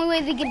 That's the only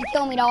way they get to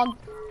kill me, dog.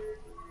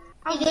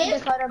 I'm good,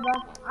 Dakota, bro.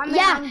 I'm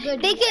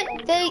good. They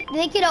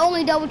could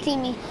only double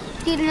team me.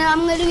 Dude, and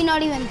I'm literally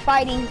not even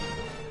fighting.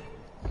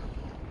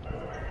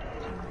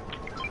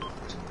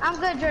 I'm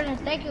good, Jordan.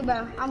 Thank you,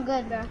 bro. I'm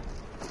good, bro.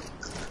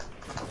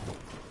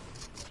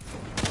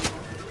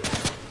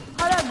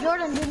 Hold up,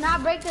 Jordan. Do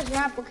not break this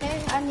ramp,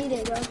 okay? I need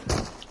it, bro.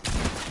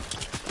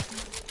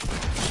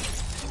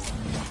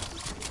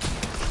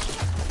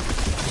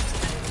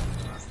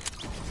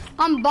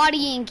 I'm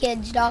bodying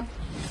kids, dog.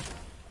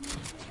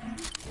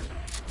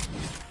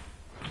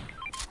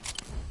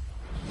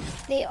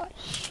 They are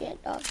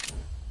shit, dog.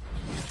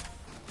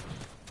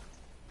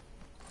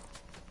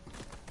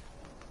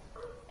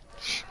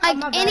 Like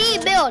any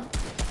build,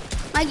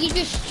 like you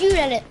just shoot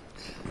at it.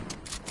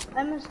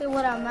 Let me see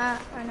what I'm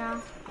at right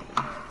now.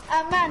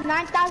 I'm at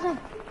 9,000.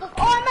 Oh,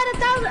 I'm at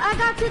 1,000. I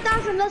got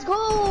 2,000. Let's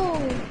go.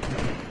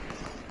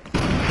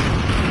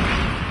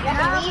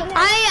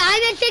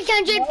 I'm at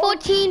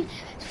 614,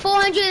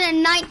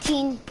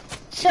 419.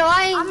 So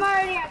I'm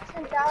already at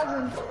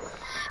 10,000.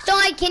 So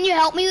like, can you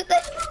help me with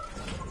it?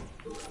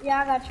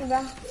 Yeah, I got you,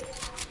 bro.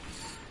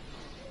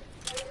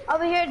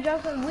 Over here,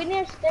 Joseph. We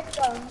need sticks,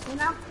 though. You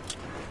know?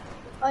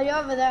 Oh, you're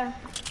over there.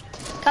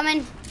 Come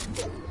in.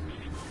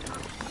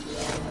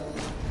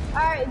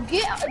 Alright,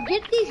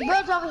 get these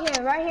birds over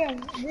here, right here.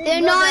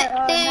 They're not,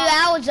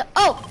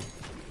 oh,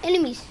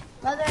 enemies.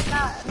 No, they're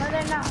not. No,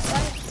 they're not.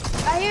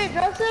 Right here,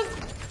 Joseph.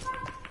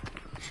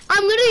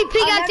 I'm literally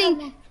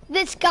pickaxing.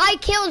 This guy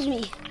kills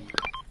me.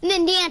 And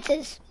then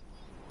dances.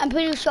 I'm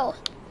pretty sure.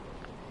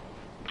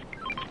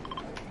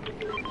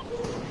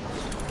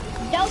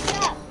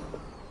 Joseph,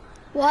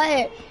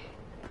 What?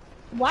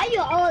 why you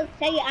always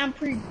say I'm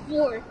pretty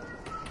sure?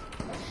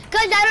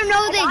 Cause I don't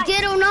know if they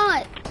did or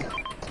not.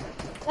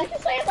 Like you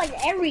say it like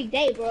every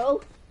day,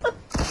 bro.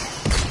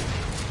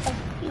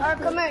 Alright,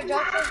 come here,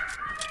 Joseph.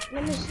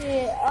 Let me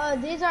see.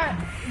 These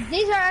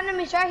are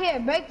enemies right here.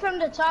 Break from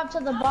the top to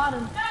the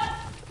bottom.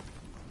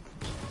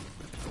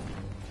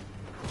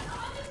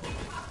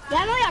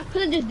 Y'all know y'all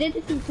could have just did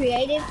this in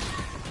creative.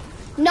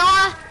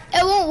 Nah,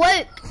 it won't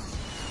work.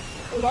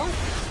 It won't.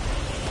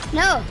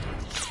 No.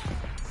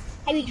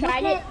 Have you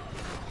tried it?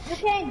 You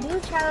can't do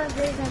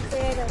challenges in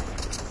creative.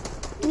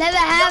 Never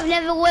have,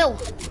 never will.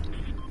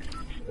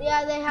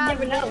 Yeah, they have.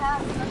 Never know. They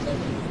have.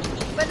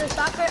 For the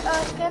soccer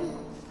skin.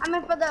 I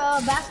mean, for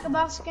the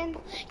basketball skin.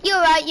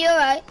 You're right, you're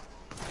right.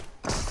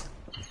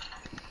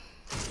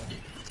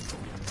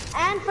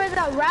 And for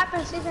the rap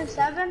in season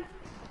 7.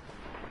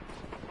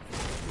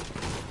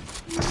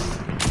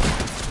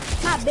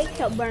 My big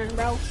toe burn,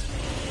 bro.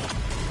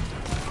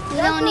 You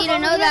don't need to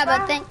know that,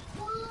 but think.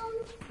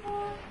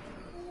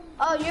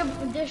 Oh, you're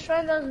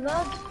destroying those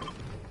bugs?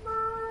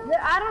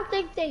 I don't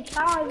think they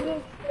count as you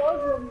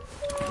explode them.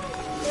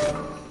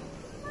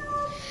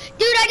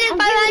 Dude, I did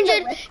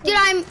 500. Dude,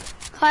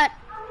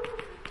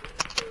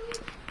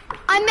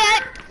 I'm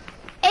at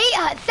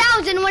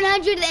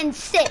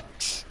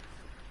 8,106.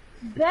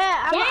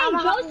 Bet. Dang,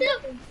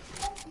 Joseph.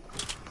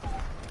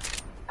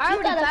 I'm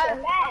You got up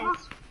there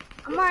fast.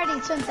 I'm already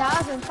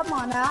 10,000. Come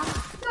on now.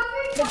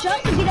 But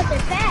Joseph get up there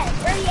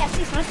fast. Where are you at,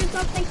 600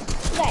 something?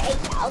 You got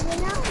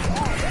 8,000 now?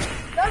 Yeah.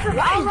 Joseph,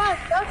 all right.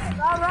 Joseph,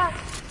 all right.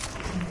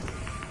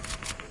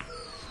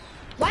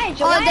 Why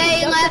is All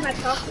day Joseph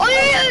left. talking Oh,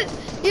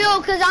 yeah.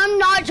 Yo, cause I'm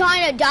not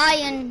trying to die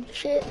and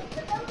shit.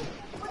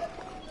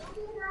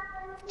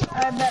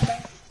 Alright,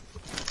 bet.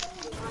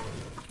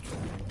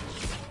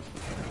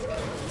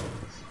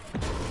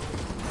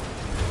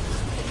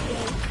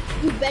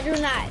 You better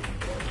not.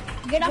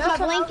 Get off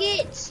my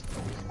blankets.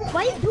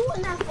 Why you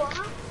doing that for,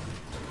 huh?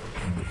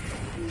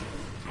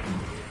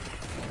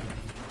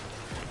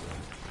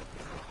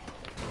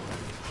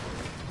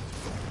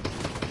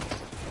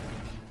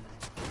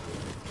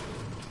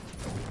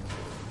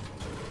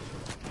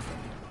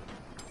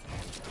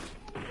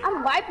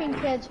 I'm wiping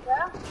kids, bro.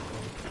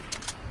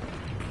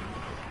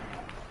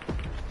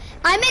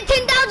 I'm at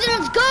 10,000.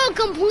 Let's go.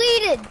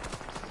 Completed.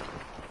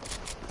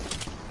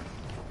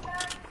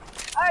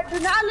 Alright, do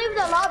not leave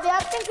the lobby. I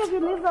think if you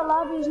leave the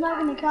lobby, it's not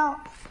gonna count.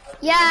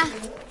 Yeah.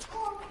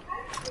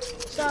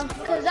 So,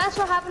 cause that's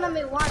what happened to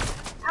me once.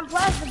 And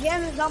plus, the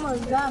game is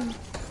almost done.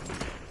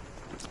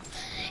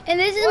 And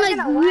this is We're like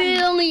gonna win.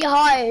 really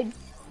hard.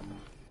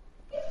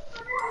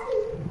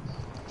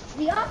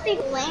 Do y'all think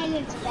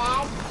Landon's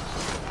bad?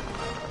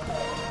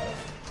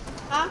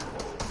 Huh?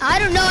 I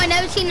don't know. I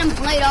never seen him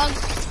play, dog.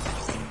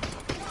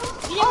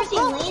 You never seen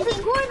Oh, Landon? it's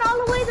going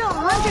all the way to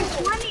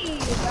 120,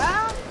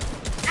 bro.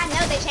 I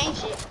know they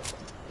changed it.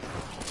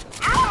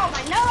 Ow,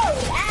 my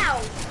nose!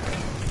 Ow!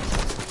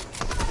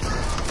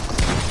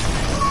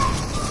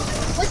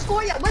 What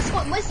score y'all? What's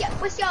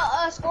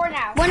your score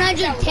now?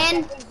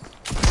 110.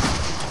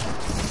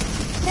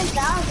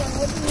 10,000,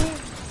 what do you mean?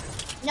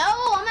 No,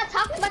 I'm not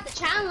talking about the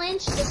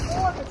challenge. The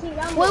score for Team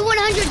Rumble. We're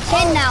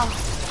 110 now.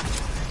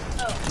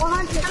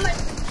 100. How much?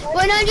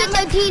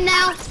 113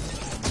 now.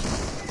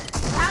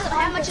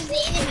 How much is the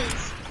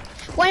enemies?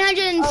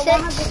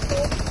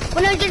 106.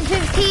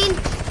 115.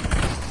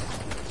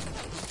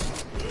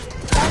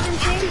 After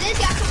this,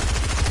 y'all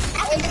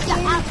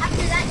come.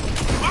 After that,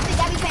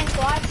 we playing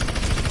squads.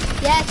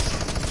 Yes.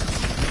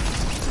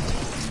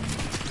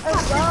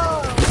 Let's go.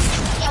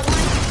 Yeah,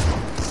 one.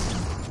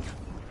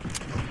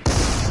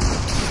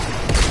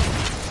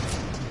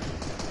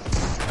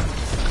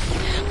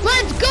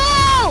 Let's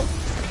go!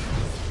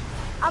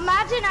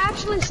 Imagine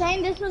actually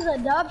saying this was a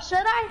dub, should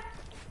I?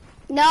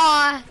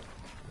 Nah.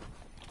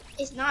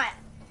 It's not.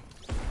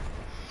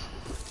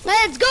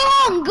 Let's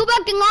go! Go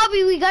back in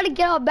lobby. We gotta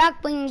get our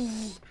back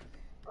wings.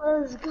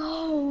 Let's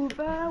go,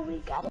 bro. We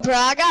got it. Bro,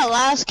 I got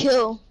last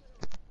kill.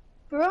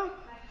 Bro?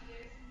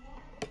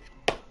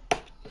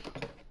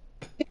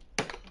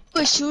 We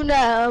were shooting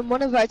at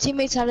one of our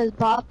teammates had his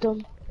bopped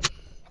him.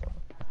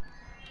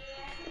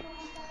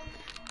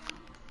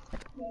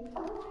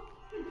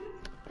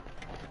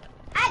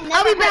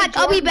 I'll be back.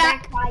 I'll be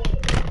back.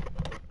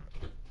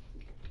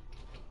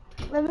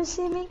 Let me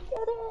see me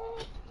get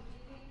it.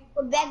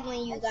 What bag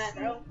win you got,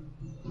 bro?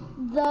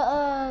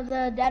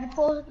 The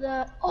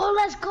Deadpool, oh,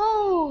 let's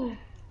go!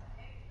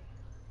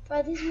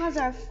 Bro, these ones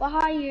are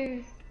fire.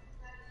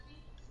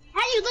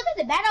 How do you look at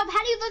the battle?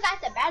 How do you look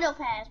at the battle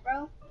pass,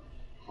 bro?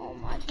 Oh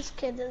my, this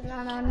kid does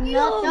not know nothing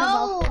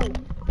No. about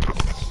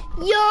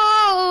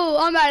Yo!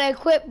 I'm about to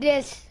equip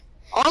this.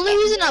 Only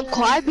reason I'm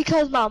quiet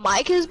because my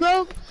mic is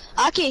broke.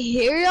 I can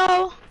hear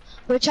y'all,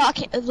 but y'all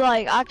can't.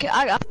 Like y'all can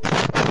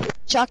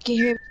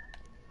hear me.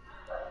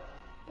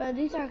 But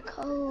these are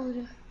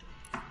cold.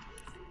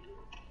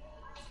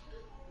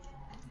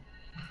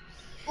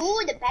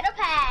 Ooh, the battle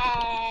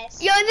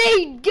pass. Yo,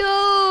 they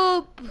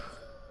dope!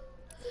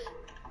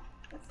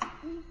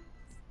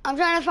 I'm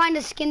trying to find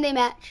a skin they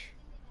match.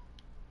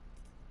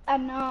 I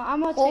know,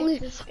 I'm gonna Only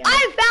take this guy.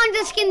 I found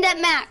a skin that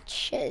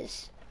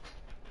matches.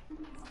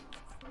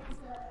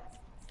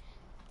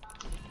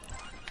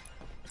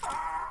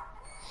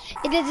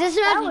 Does this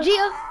match,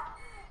 Gio?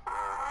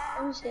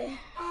 Let me see.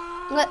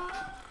 Look.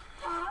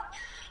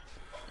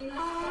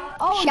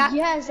 Oh, Shot.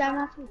 yes, that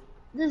matches.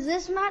 Does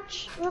this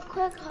match real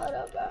quick? Hold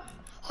up, bro.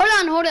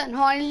 Hold on.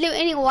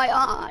 Anyway,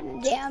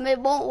 damn, it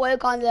won't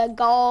work on the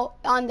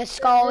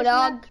skull, This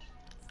dog. match?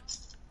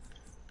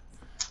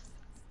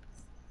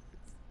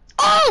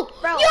 Oh!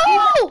 Bro,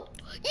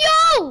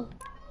 Yo!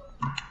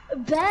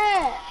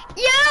 Bet.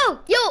 Yo!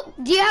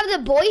 Do you have the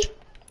boy?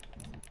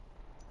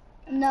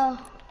 No.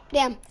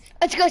 Damn.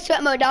 Let's go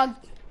sweat mode, dog.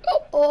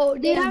 Oh,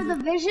 Do you have damn.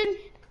 the vision?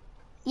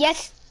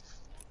 Yes.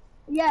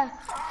 Yeah.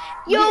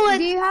 Yo,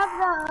 do you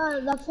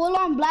have the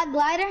full-on black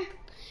glider?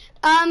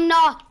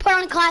 no. Put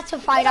on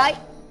classified, right?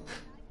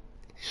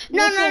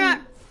 No. Do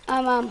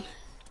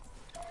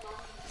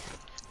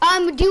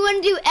you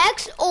want to do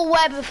X or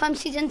web from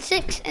season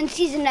 6 and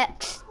season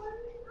X?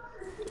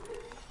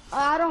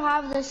 I don't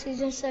have the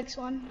season 6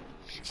 one.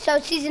 So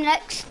season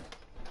X?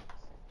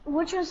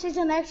 Which one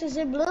season X? Is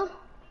it blue?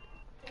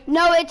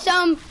 No, it's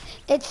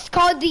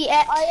called the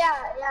X. Oh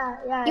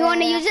yeah. You want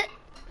to use it?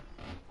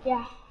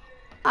 Yeah.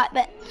 I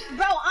bet.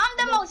 Bro, I'm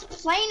the most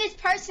plainest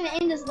person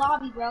in this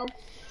lobby, bro.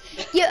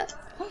 Yeah.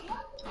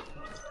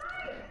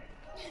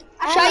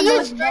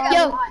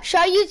 have Should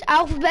I use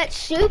alphabet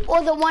soup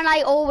or the one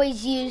I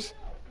always use?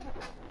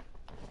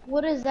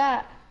 What is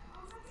that?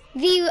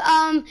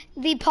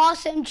 The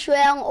possum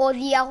trail or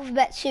the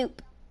alphabet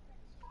soup?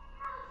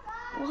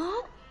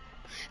 What?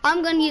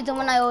 I'm gonna use the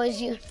one I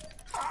always use.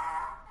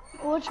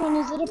 Which one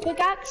is it? A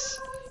pickaxe?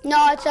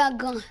 No, it's a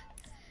gun.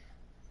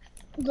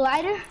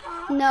 Glider?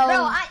 No.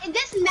 Bro,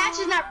 this match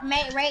is not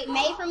made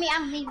for me.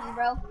 I'm leaving,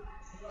 bro.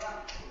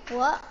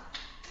 What?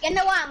 You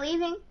know why I'm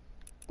leaving?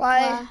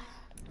 Why?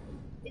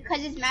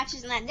 Because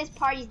this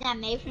party's not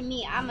made for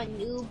me. I'm a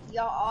noob.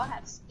 Y'all all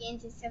have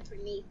skins except for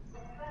me.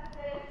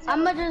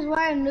 I'ma just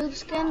wear a noob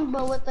skin,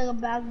 but with like a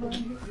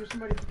backbone.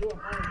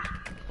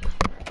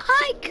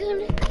 I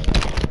couldn't.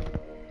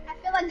 I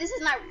feel like this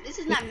is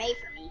not made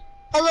for me.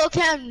 Hello,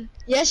 Cam.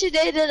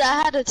 Yesterday that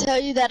I had to tell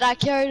you that I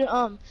carried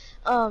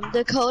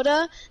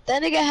Dakota.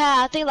 That nigga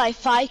had I think like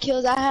 5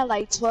 kills. I had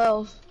like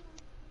 12.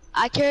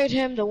 I carried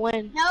him to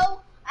win.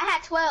 No, I I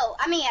had 12.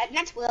 I mean,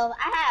 not 12.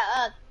 I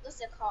had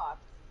what's it called?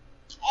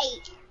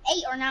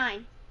 8 or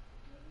 9.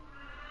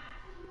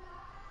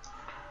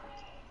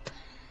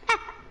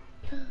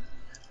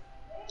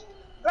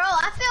 Bro,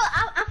 I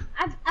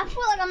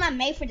feel like I'm not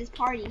made for this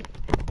party.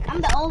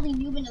 I'm the only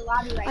noob in the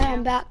lobby right now. I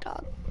am back,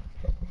 dog.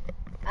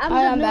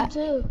 I'm the noob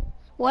too.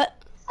 What?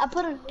 I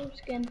put a noob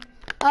skin.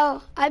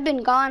 Oh, I've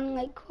been gone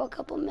like for a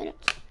couple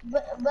minutes.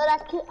 But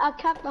I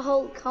kept the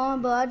whole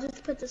combo. I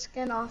just put the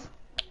skin off.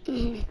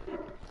 Mhm.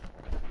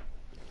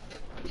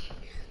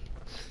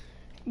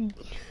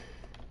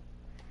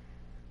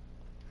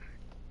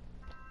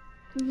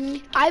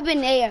 I've been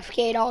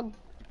AFK, dog.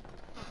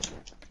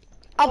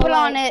 I'll put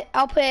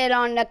it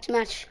on next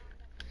match.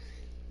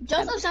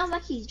 Joseph sounds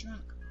like he's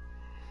drunk.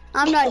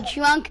 I'm not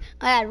drunk.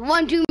 I had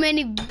one too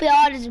many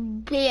bottles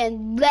of beer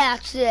and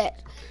that's it.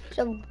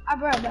 So I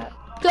brought that.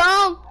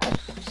 don't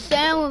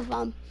say if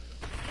I'm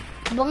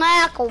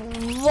black or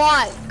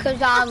white,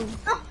 cause I'm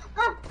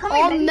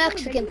all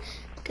Mexican,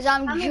 cause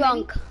I'm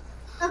drunk.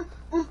 Hold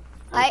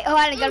on,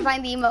 I gotta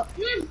find the emote.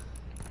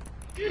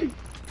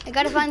 I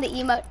gotta find the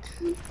emote.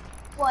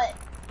 What?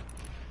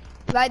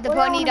 Ride the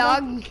pony,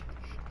 dog.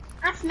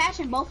 I'm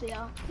smashing both of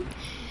y'all.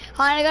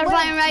 Hold on, I gotta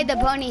find Ride the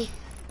pony.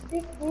 Do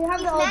you have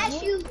We the smash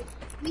OG? you.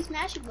 We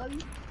smash you, baby.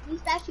 We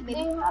smash you, Do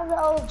baby. you have the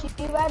OG?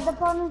 You ride the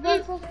pony,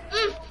 Joseph?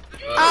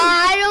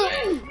 I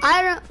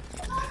don't.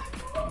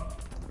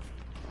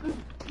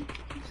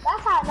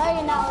 That's how I know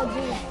you're not OG.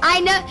 I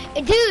know,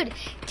 dude.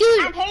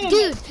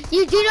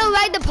 You do know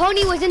Ride the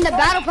Pony was in the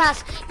battle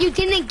pass. You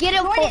didn't get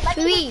it Jordan, for let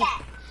me free, hit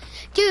that.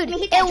 dude. Let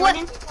me hit It that, was,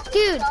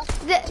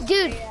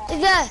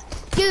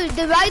 Jordan.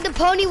 the Ride the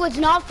Pony was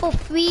not for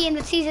free in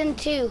the season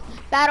 2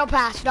 battle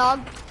pass, dog.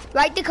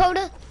 Right,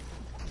 Dakota?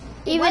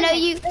 Even though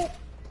you.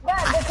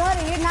 Yeah,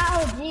 Dakota, you're not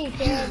OG,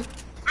 kid.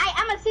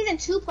 I'm a season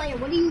 2 player.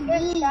 What do you You're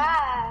mean?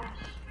 trash.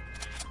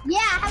 Yeah,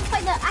 I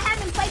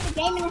haven't played the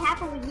game in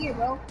half of a year,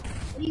 bro.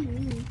 What do you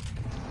mean?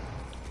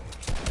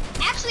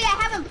 Actually, I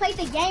haven't played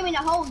the game in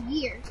a whole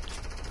year.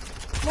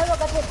 No, but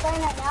you're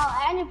playing it now.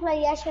 And you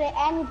played yesterday,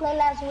 and you played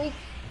last week.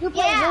 You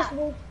played this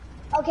week.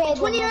 Okay,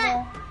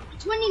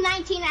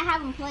 2019, I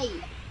haven't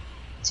played.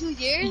 2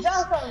 years?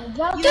 Joseph,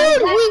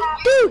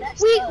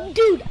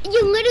 Dude,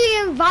 you literally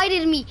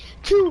invited me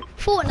to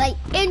Fortnite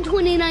in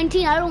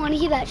 2019. I don't want to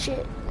hear that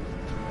shit.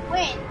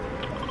 When?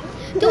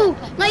 Dude,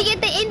 like at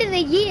the end of the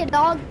year,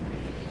 dog.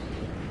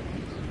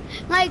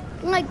 Like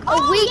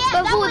a week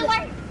before.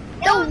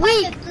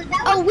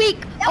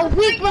 A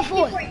week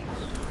before.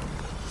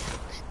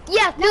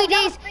 Yeah, 3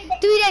 days.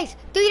 3 days.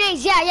 3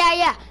 days.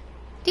 Yeah.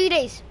 3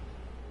 days.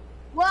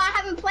 Well, I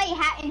haven't played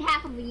in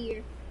half of a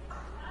year.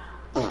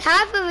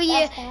 Half of a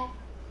year.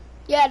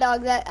 Yeah,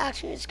 dog. That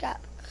actually is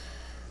cap.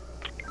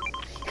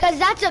 Cause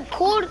that's a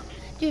quarter,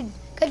 dude.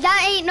 Cause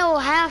that ain't no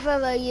half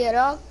of a year,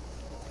 dog.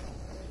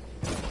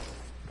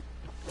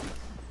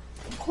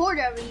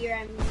 Quarter of a year,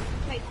 I mean.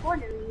 Wait,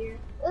 quarter of a year.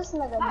 This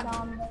nigga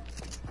dumb.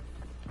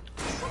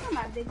 Look at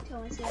my big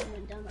toe and say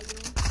I'm dumb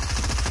again.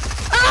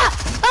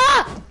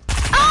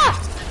 Ah!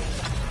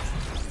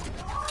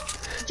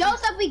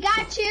 Joseph, we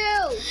got you!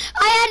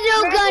 I had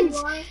no Where guns.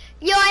 you are?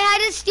 Yo, I had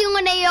to steal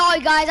an AR,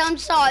 guys. I'm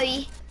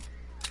sorry.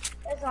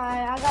 It's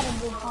alright, I got a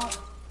blue pump.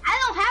 I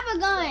don't have a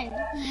gun.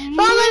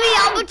 Follow me.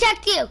 I'll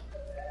protect you.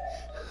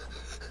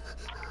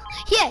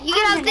 Here, you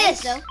can have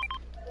this. Though.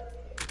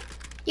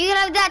 You can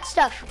have that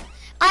stuff.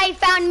 I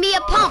found me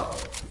a pump.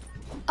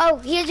 Oh,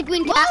 here's a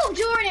green cap. Whoa,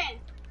 Jordan!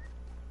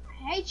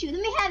 I hate you.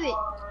 Let me have it.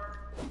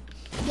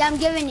 Yeah, I'm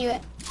giving you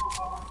it.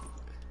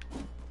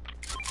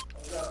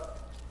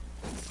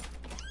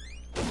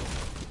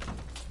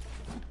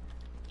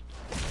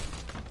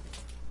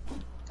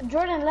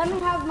 Jordan, let me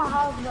have my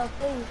house, bro,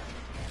 please.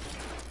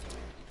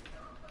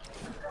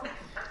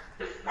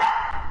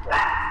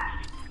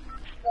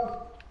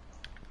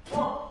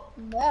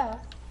 Yeah.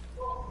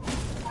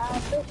 I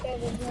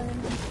appreciate it,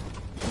 Jordan.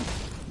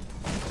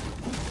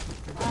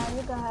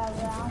 You can have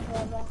it. I don't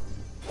care, bro.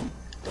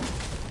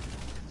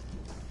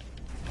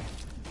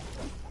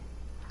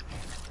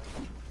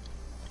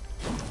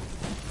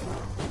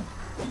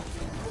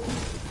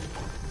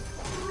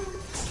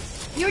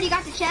 You already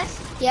got the chest?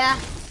 Yeah.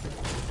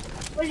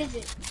 What is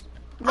it?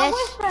 I This.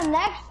 wish for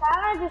next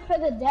time just for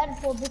the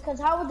Deadpool, because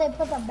how would they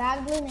put the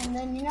bag green and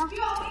then, you know?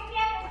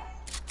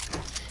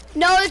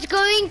 No, it's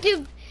going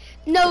to.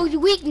 No,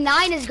 week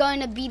 9 is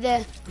going to be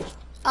the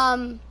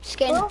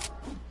skin. Who?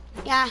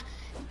 Yeah.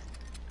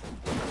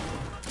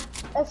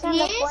 It's in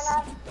Yes? the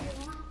Fortnite.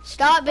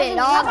 Stop it, I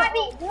dog. might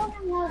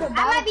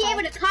be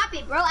able to cop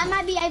it, bro. I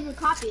might be able to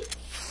cop it.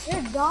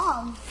 You're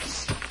dumb.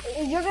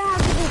 You're gonna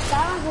have to do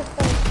challenges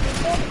first.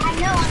 I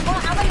know.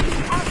 I'm gonna do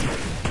cop it.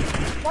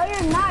 No,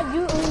 you're not.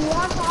 You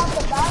have to have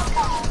the battle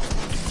pass.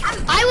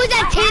 I was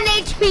at 10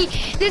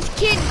 HP. This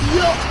kid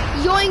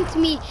yoinked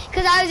me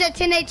because I was at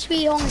 10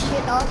 HP. Holy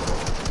shit, dog.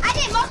 I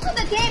did most of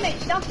the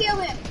damage. Don't kill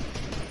him.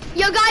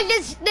 Yo,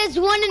 guys, there's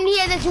one in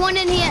here. There's one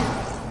in here.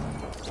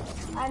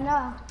 I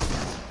know.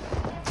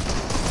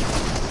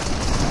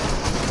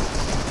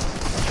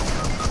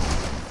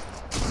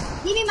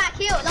 Give me my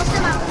kill. Don't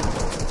steal my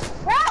loot.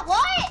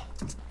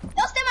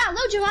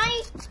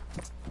 Giovanni?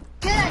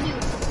 Good, I do.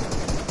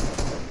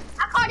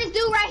 I caught this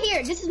dude right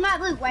here. This is my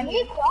loot right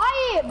here. Be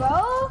quiet,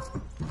 bro.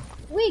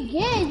 We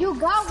get you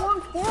got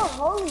 1 kill.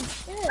 Holy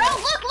shit. Bro,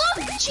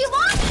 look,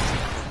 Giovanni.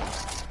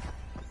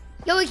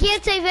 Yo, we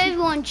can't save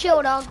everyone.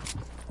 Chill, dog.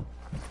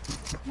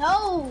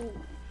 No.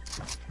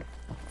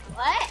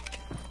 What?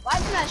 Why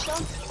did I show?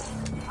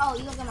 Oh,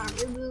 you look at my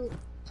reboot.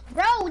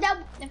 Bro,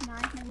 never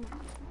mind.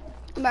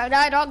 I'm about to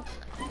die, dog.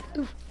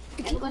 Oof.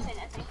 I'm gonna say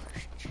that thing.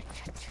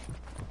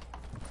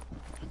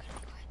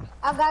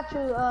 I got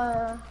you,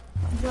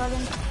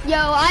 Jordan. Yo,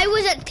 I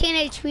was at 10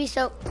 HP,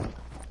 so.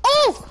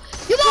 Oh!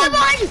 You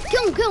behind you!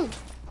 Kill him!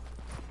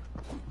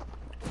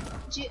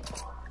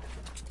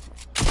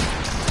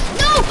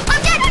 No!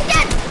 I'm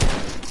dead!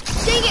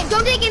 Dang it!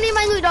 Don't take any of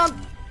my loot, dog.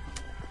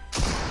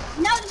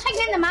 No, just take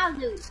it in the mouth,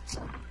 dude.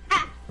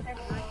 Ah,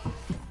 never mind.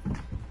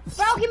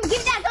 Bro, give me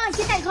that gun.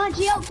 Get that gun,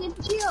 Gio.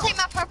 Gio. Take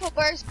my purple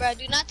burst, bro.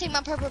 Do not take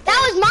my purple burst.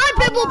 That was my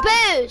purple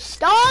boost,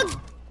 dog.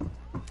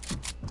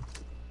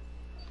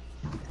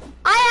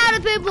 I had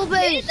a purple Dude,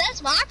 boost.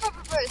 that's my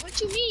purple burst. What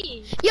you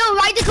mean? Yo,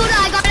 right, Dakota,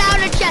 I got it out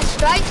of the chest,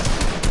 right?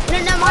 No,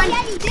 never Oh, mind.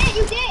 yeah,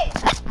 you did.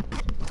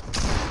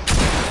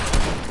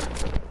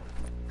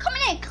 Come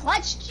in and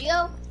clutch,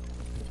 Gio.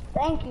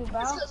 Thank you,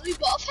 bro. That's because we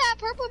both had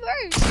purple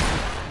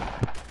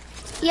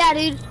burst. Yeah,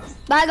 dude.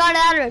 But I got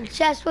it out of the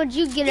chest. What'd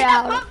you get it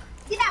out of?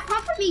 Get that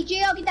pump for me,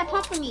 Gio. Get that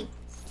pump for me.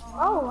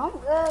 Oh, I'm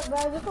good,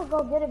 bro. You can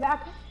go get it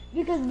back.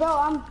 Because, bro,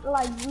 I'm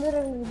like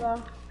literally,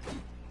 bro.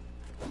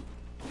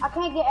 I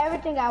can't get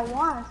everything at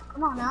once.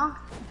 Come on now.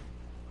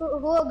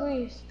 Who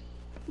agrees?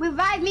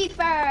 Revive me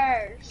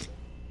first.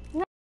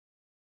 No.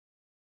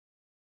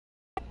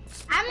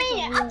 I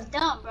mean, I'm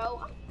dumb,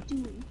 bro.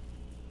 Dude.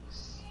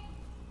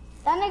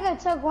 That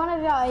nigga took one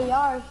of y'all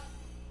ARs.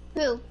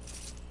 Who?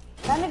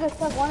 That nigga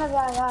took one of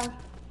y'all ARs.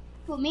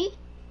 Who, me?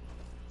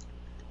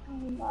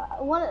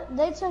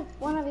 They took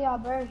one of y'all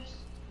bursts.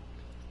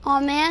 Oh,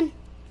 man.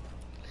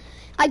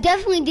 I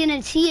definitely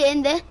didn't see it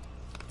in there.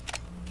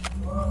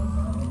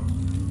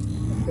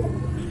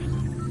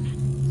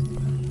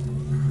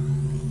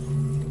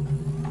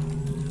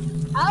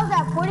 I was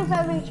at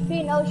 45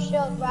 HP, no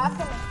shield, bro. I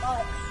couldn't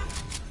fight.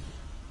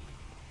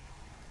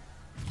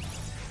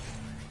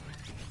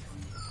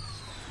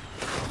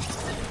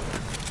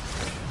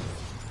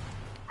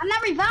 I'm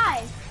not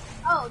revived.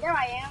 Oh, there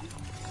I am.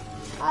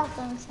 I was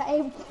gonna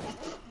say.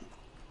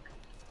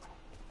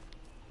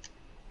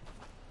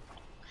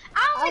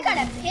 I only got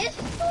a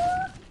pistol.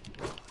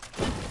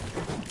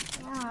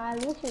 Nah,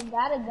 at least you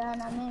got a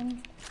gun, I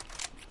mean.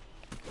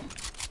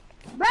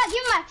 Bro, give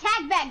me my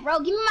tag back, bro.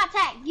 Give me my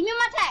tag. Give me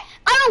my tag.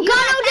 I don't Give me got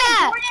my no tag,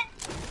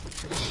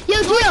 that. Yo,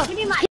 Jordan. Gio. Give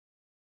me my.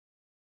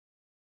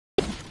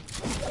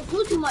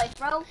 Do too much,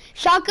 bro.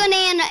 Shotgun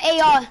and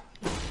AR.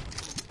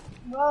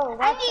 Bro,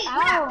 I need.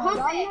 We're not pumping.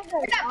 Y'all We're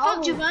not niggas pumped,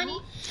 always- Giovanni.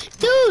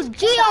 Dude,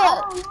 Gio. I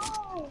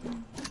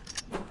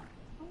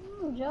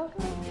don't know,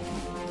 Joker.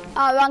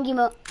 Oh, wrong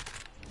emote.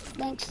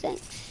 Thanks.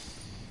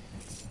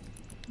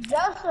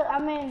 Joseph, I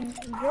mean,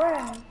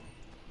 Jordan.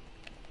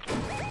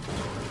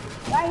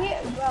 Right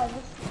here, bro.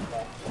 This is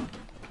good.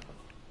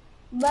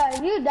 But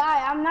if you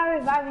die, I'm not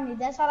reviving you.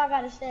 That's all I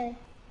gotta say.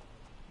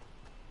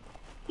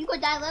 You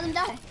could die. Let him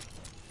die.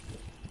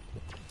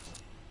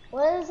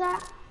 What is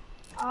that?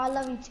 Oh, I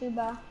love you too,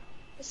 bro.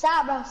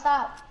 Stop, bro.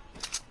 Stop.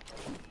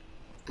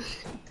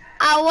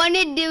 I want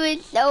to do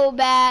it so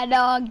bad,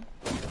 dog.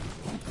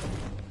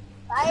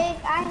 I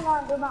ain't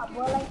gonna do my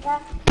boy like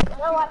that.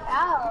 Yo, watch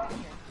out.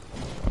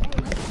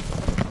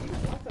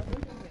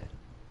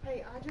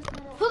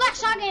 Who got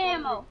shotgun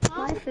ammo?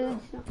 Huh? My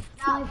food's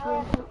not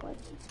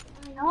working.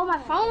 No, my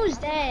phone's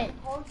dead.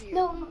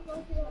 No.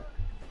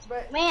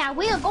 Man, I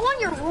will. Go in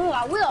your room.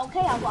 I will, okay?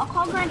 I'll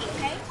call Granny,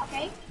 okay?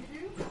 Okay?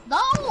 No,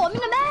 I'm in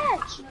a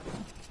match.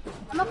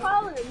 I'm a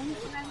caller.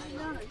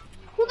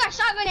 Who got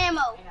shotgun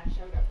ammo?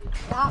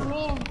 Not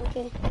me.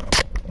 Okay.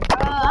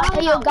 I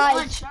Hey, yo, got guys.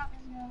 one shotgun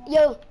ammo.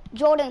 Yo,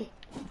 Jordan,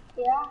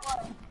 Yeah.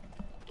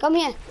 come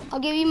here. I'll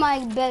give you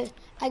my bed.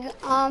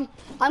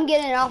 I'm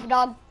getting it off,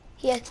 dog.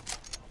 Here.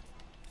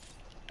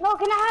 No,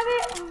 can I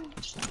have it?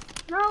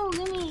 No,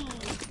 give me.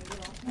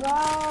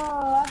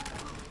 Bro.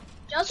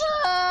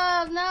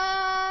 Joseph,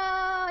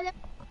 no.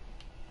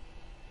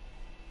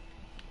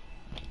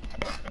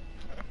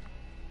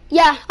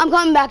 Yeah, I'm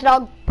coming back,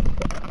 dog. You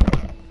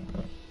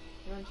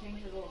want to change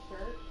your little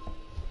shirt?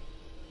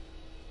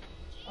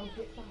 Oh,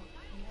 get some.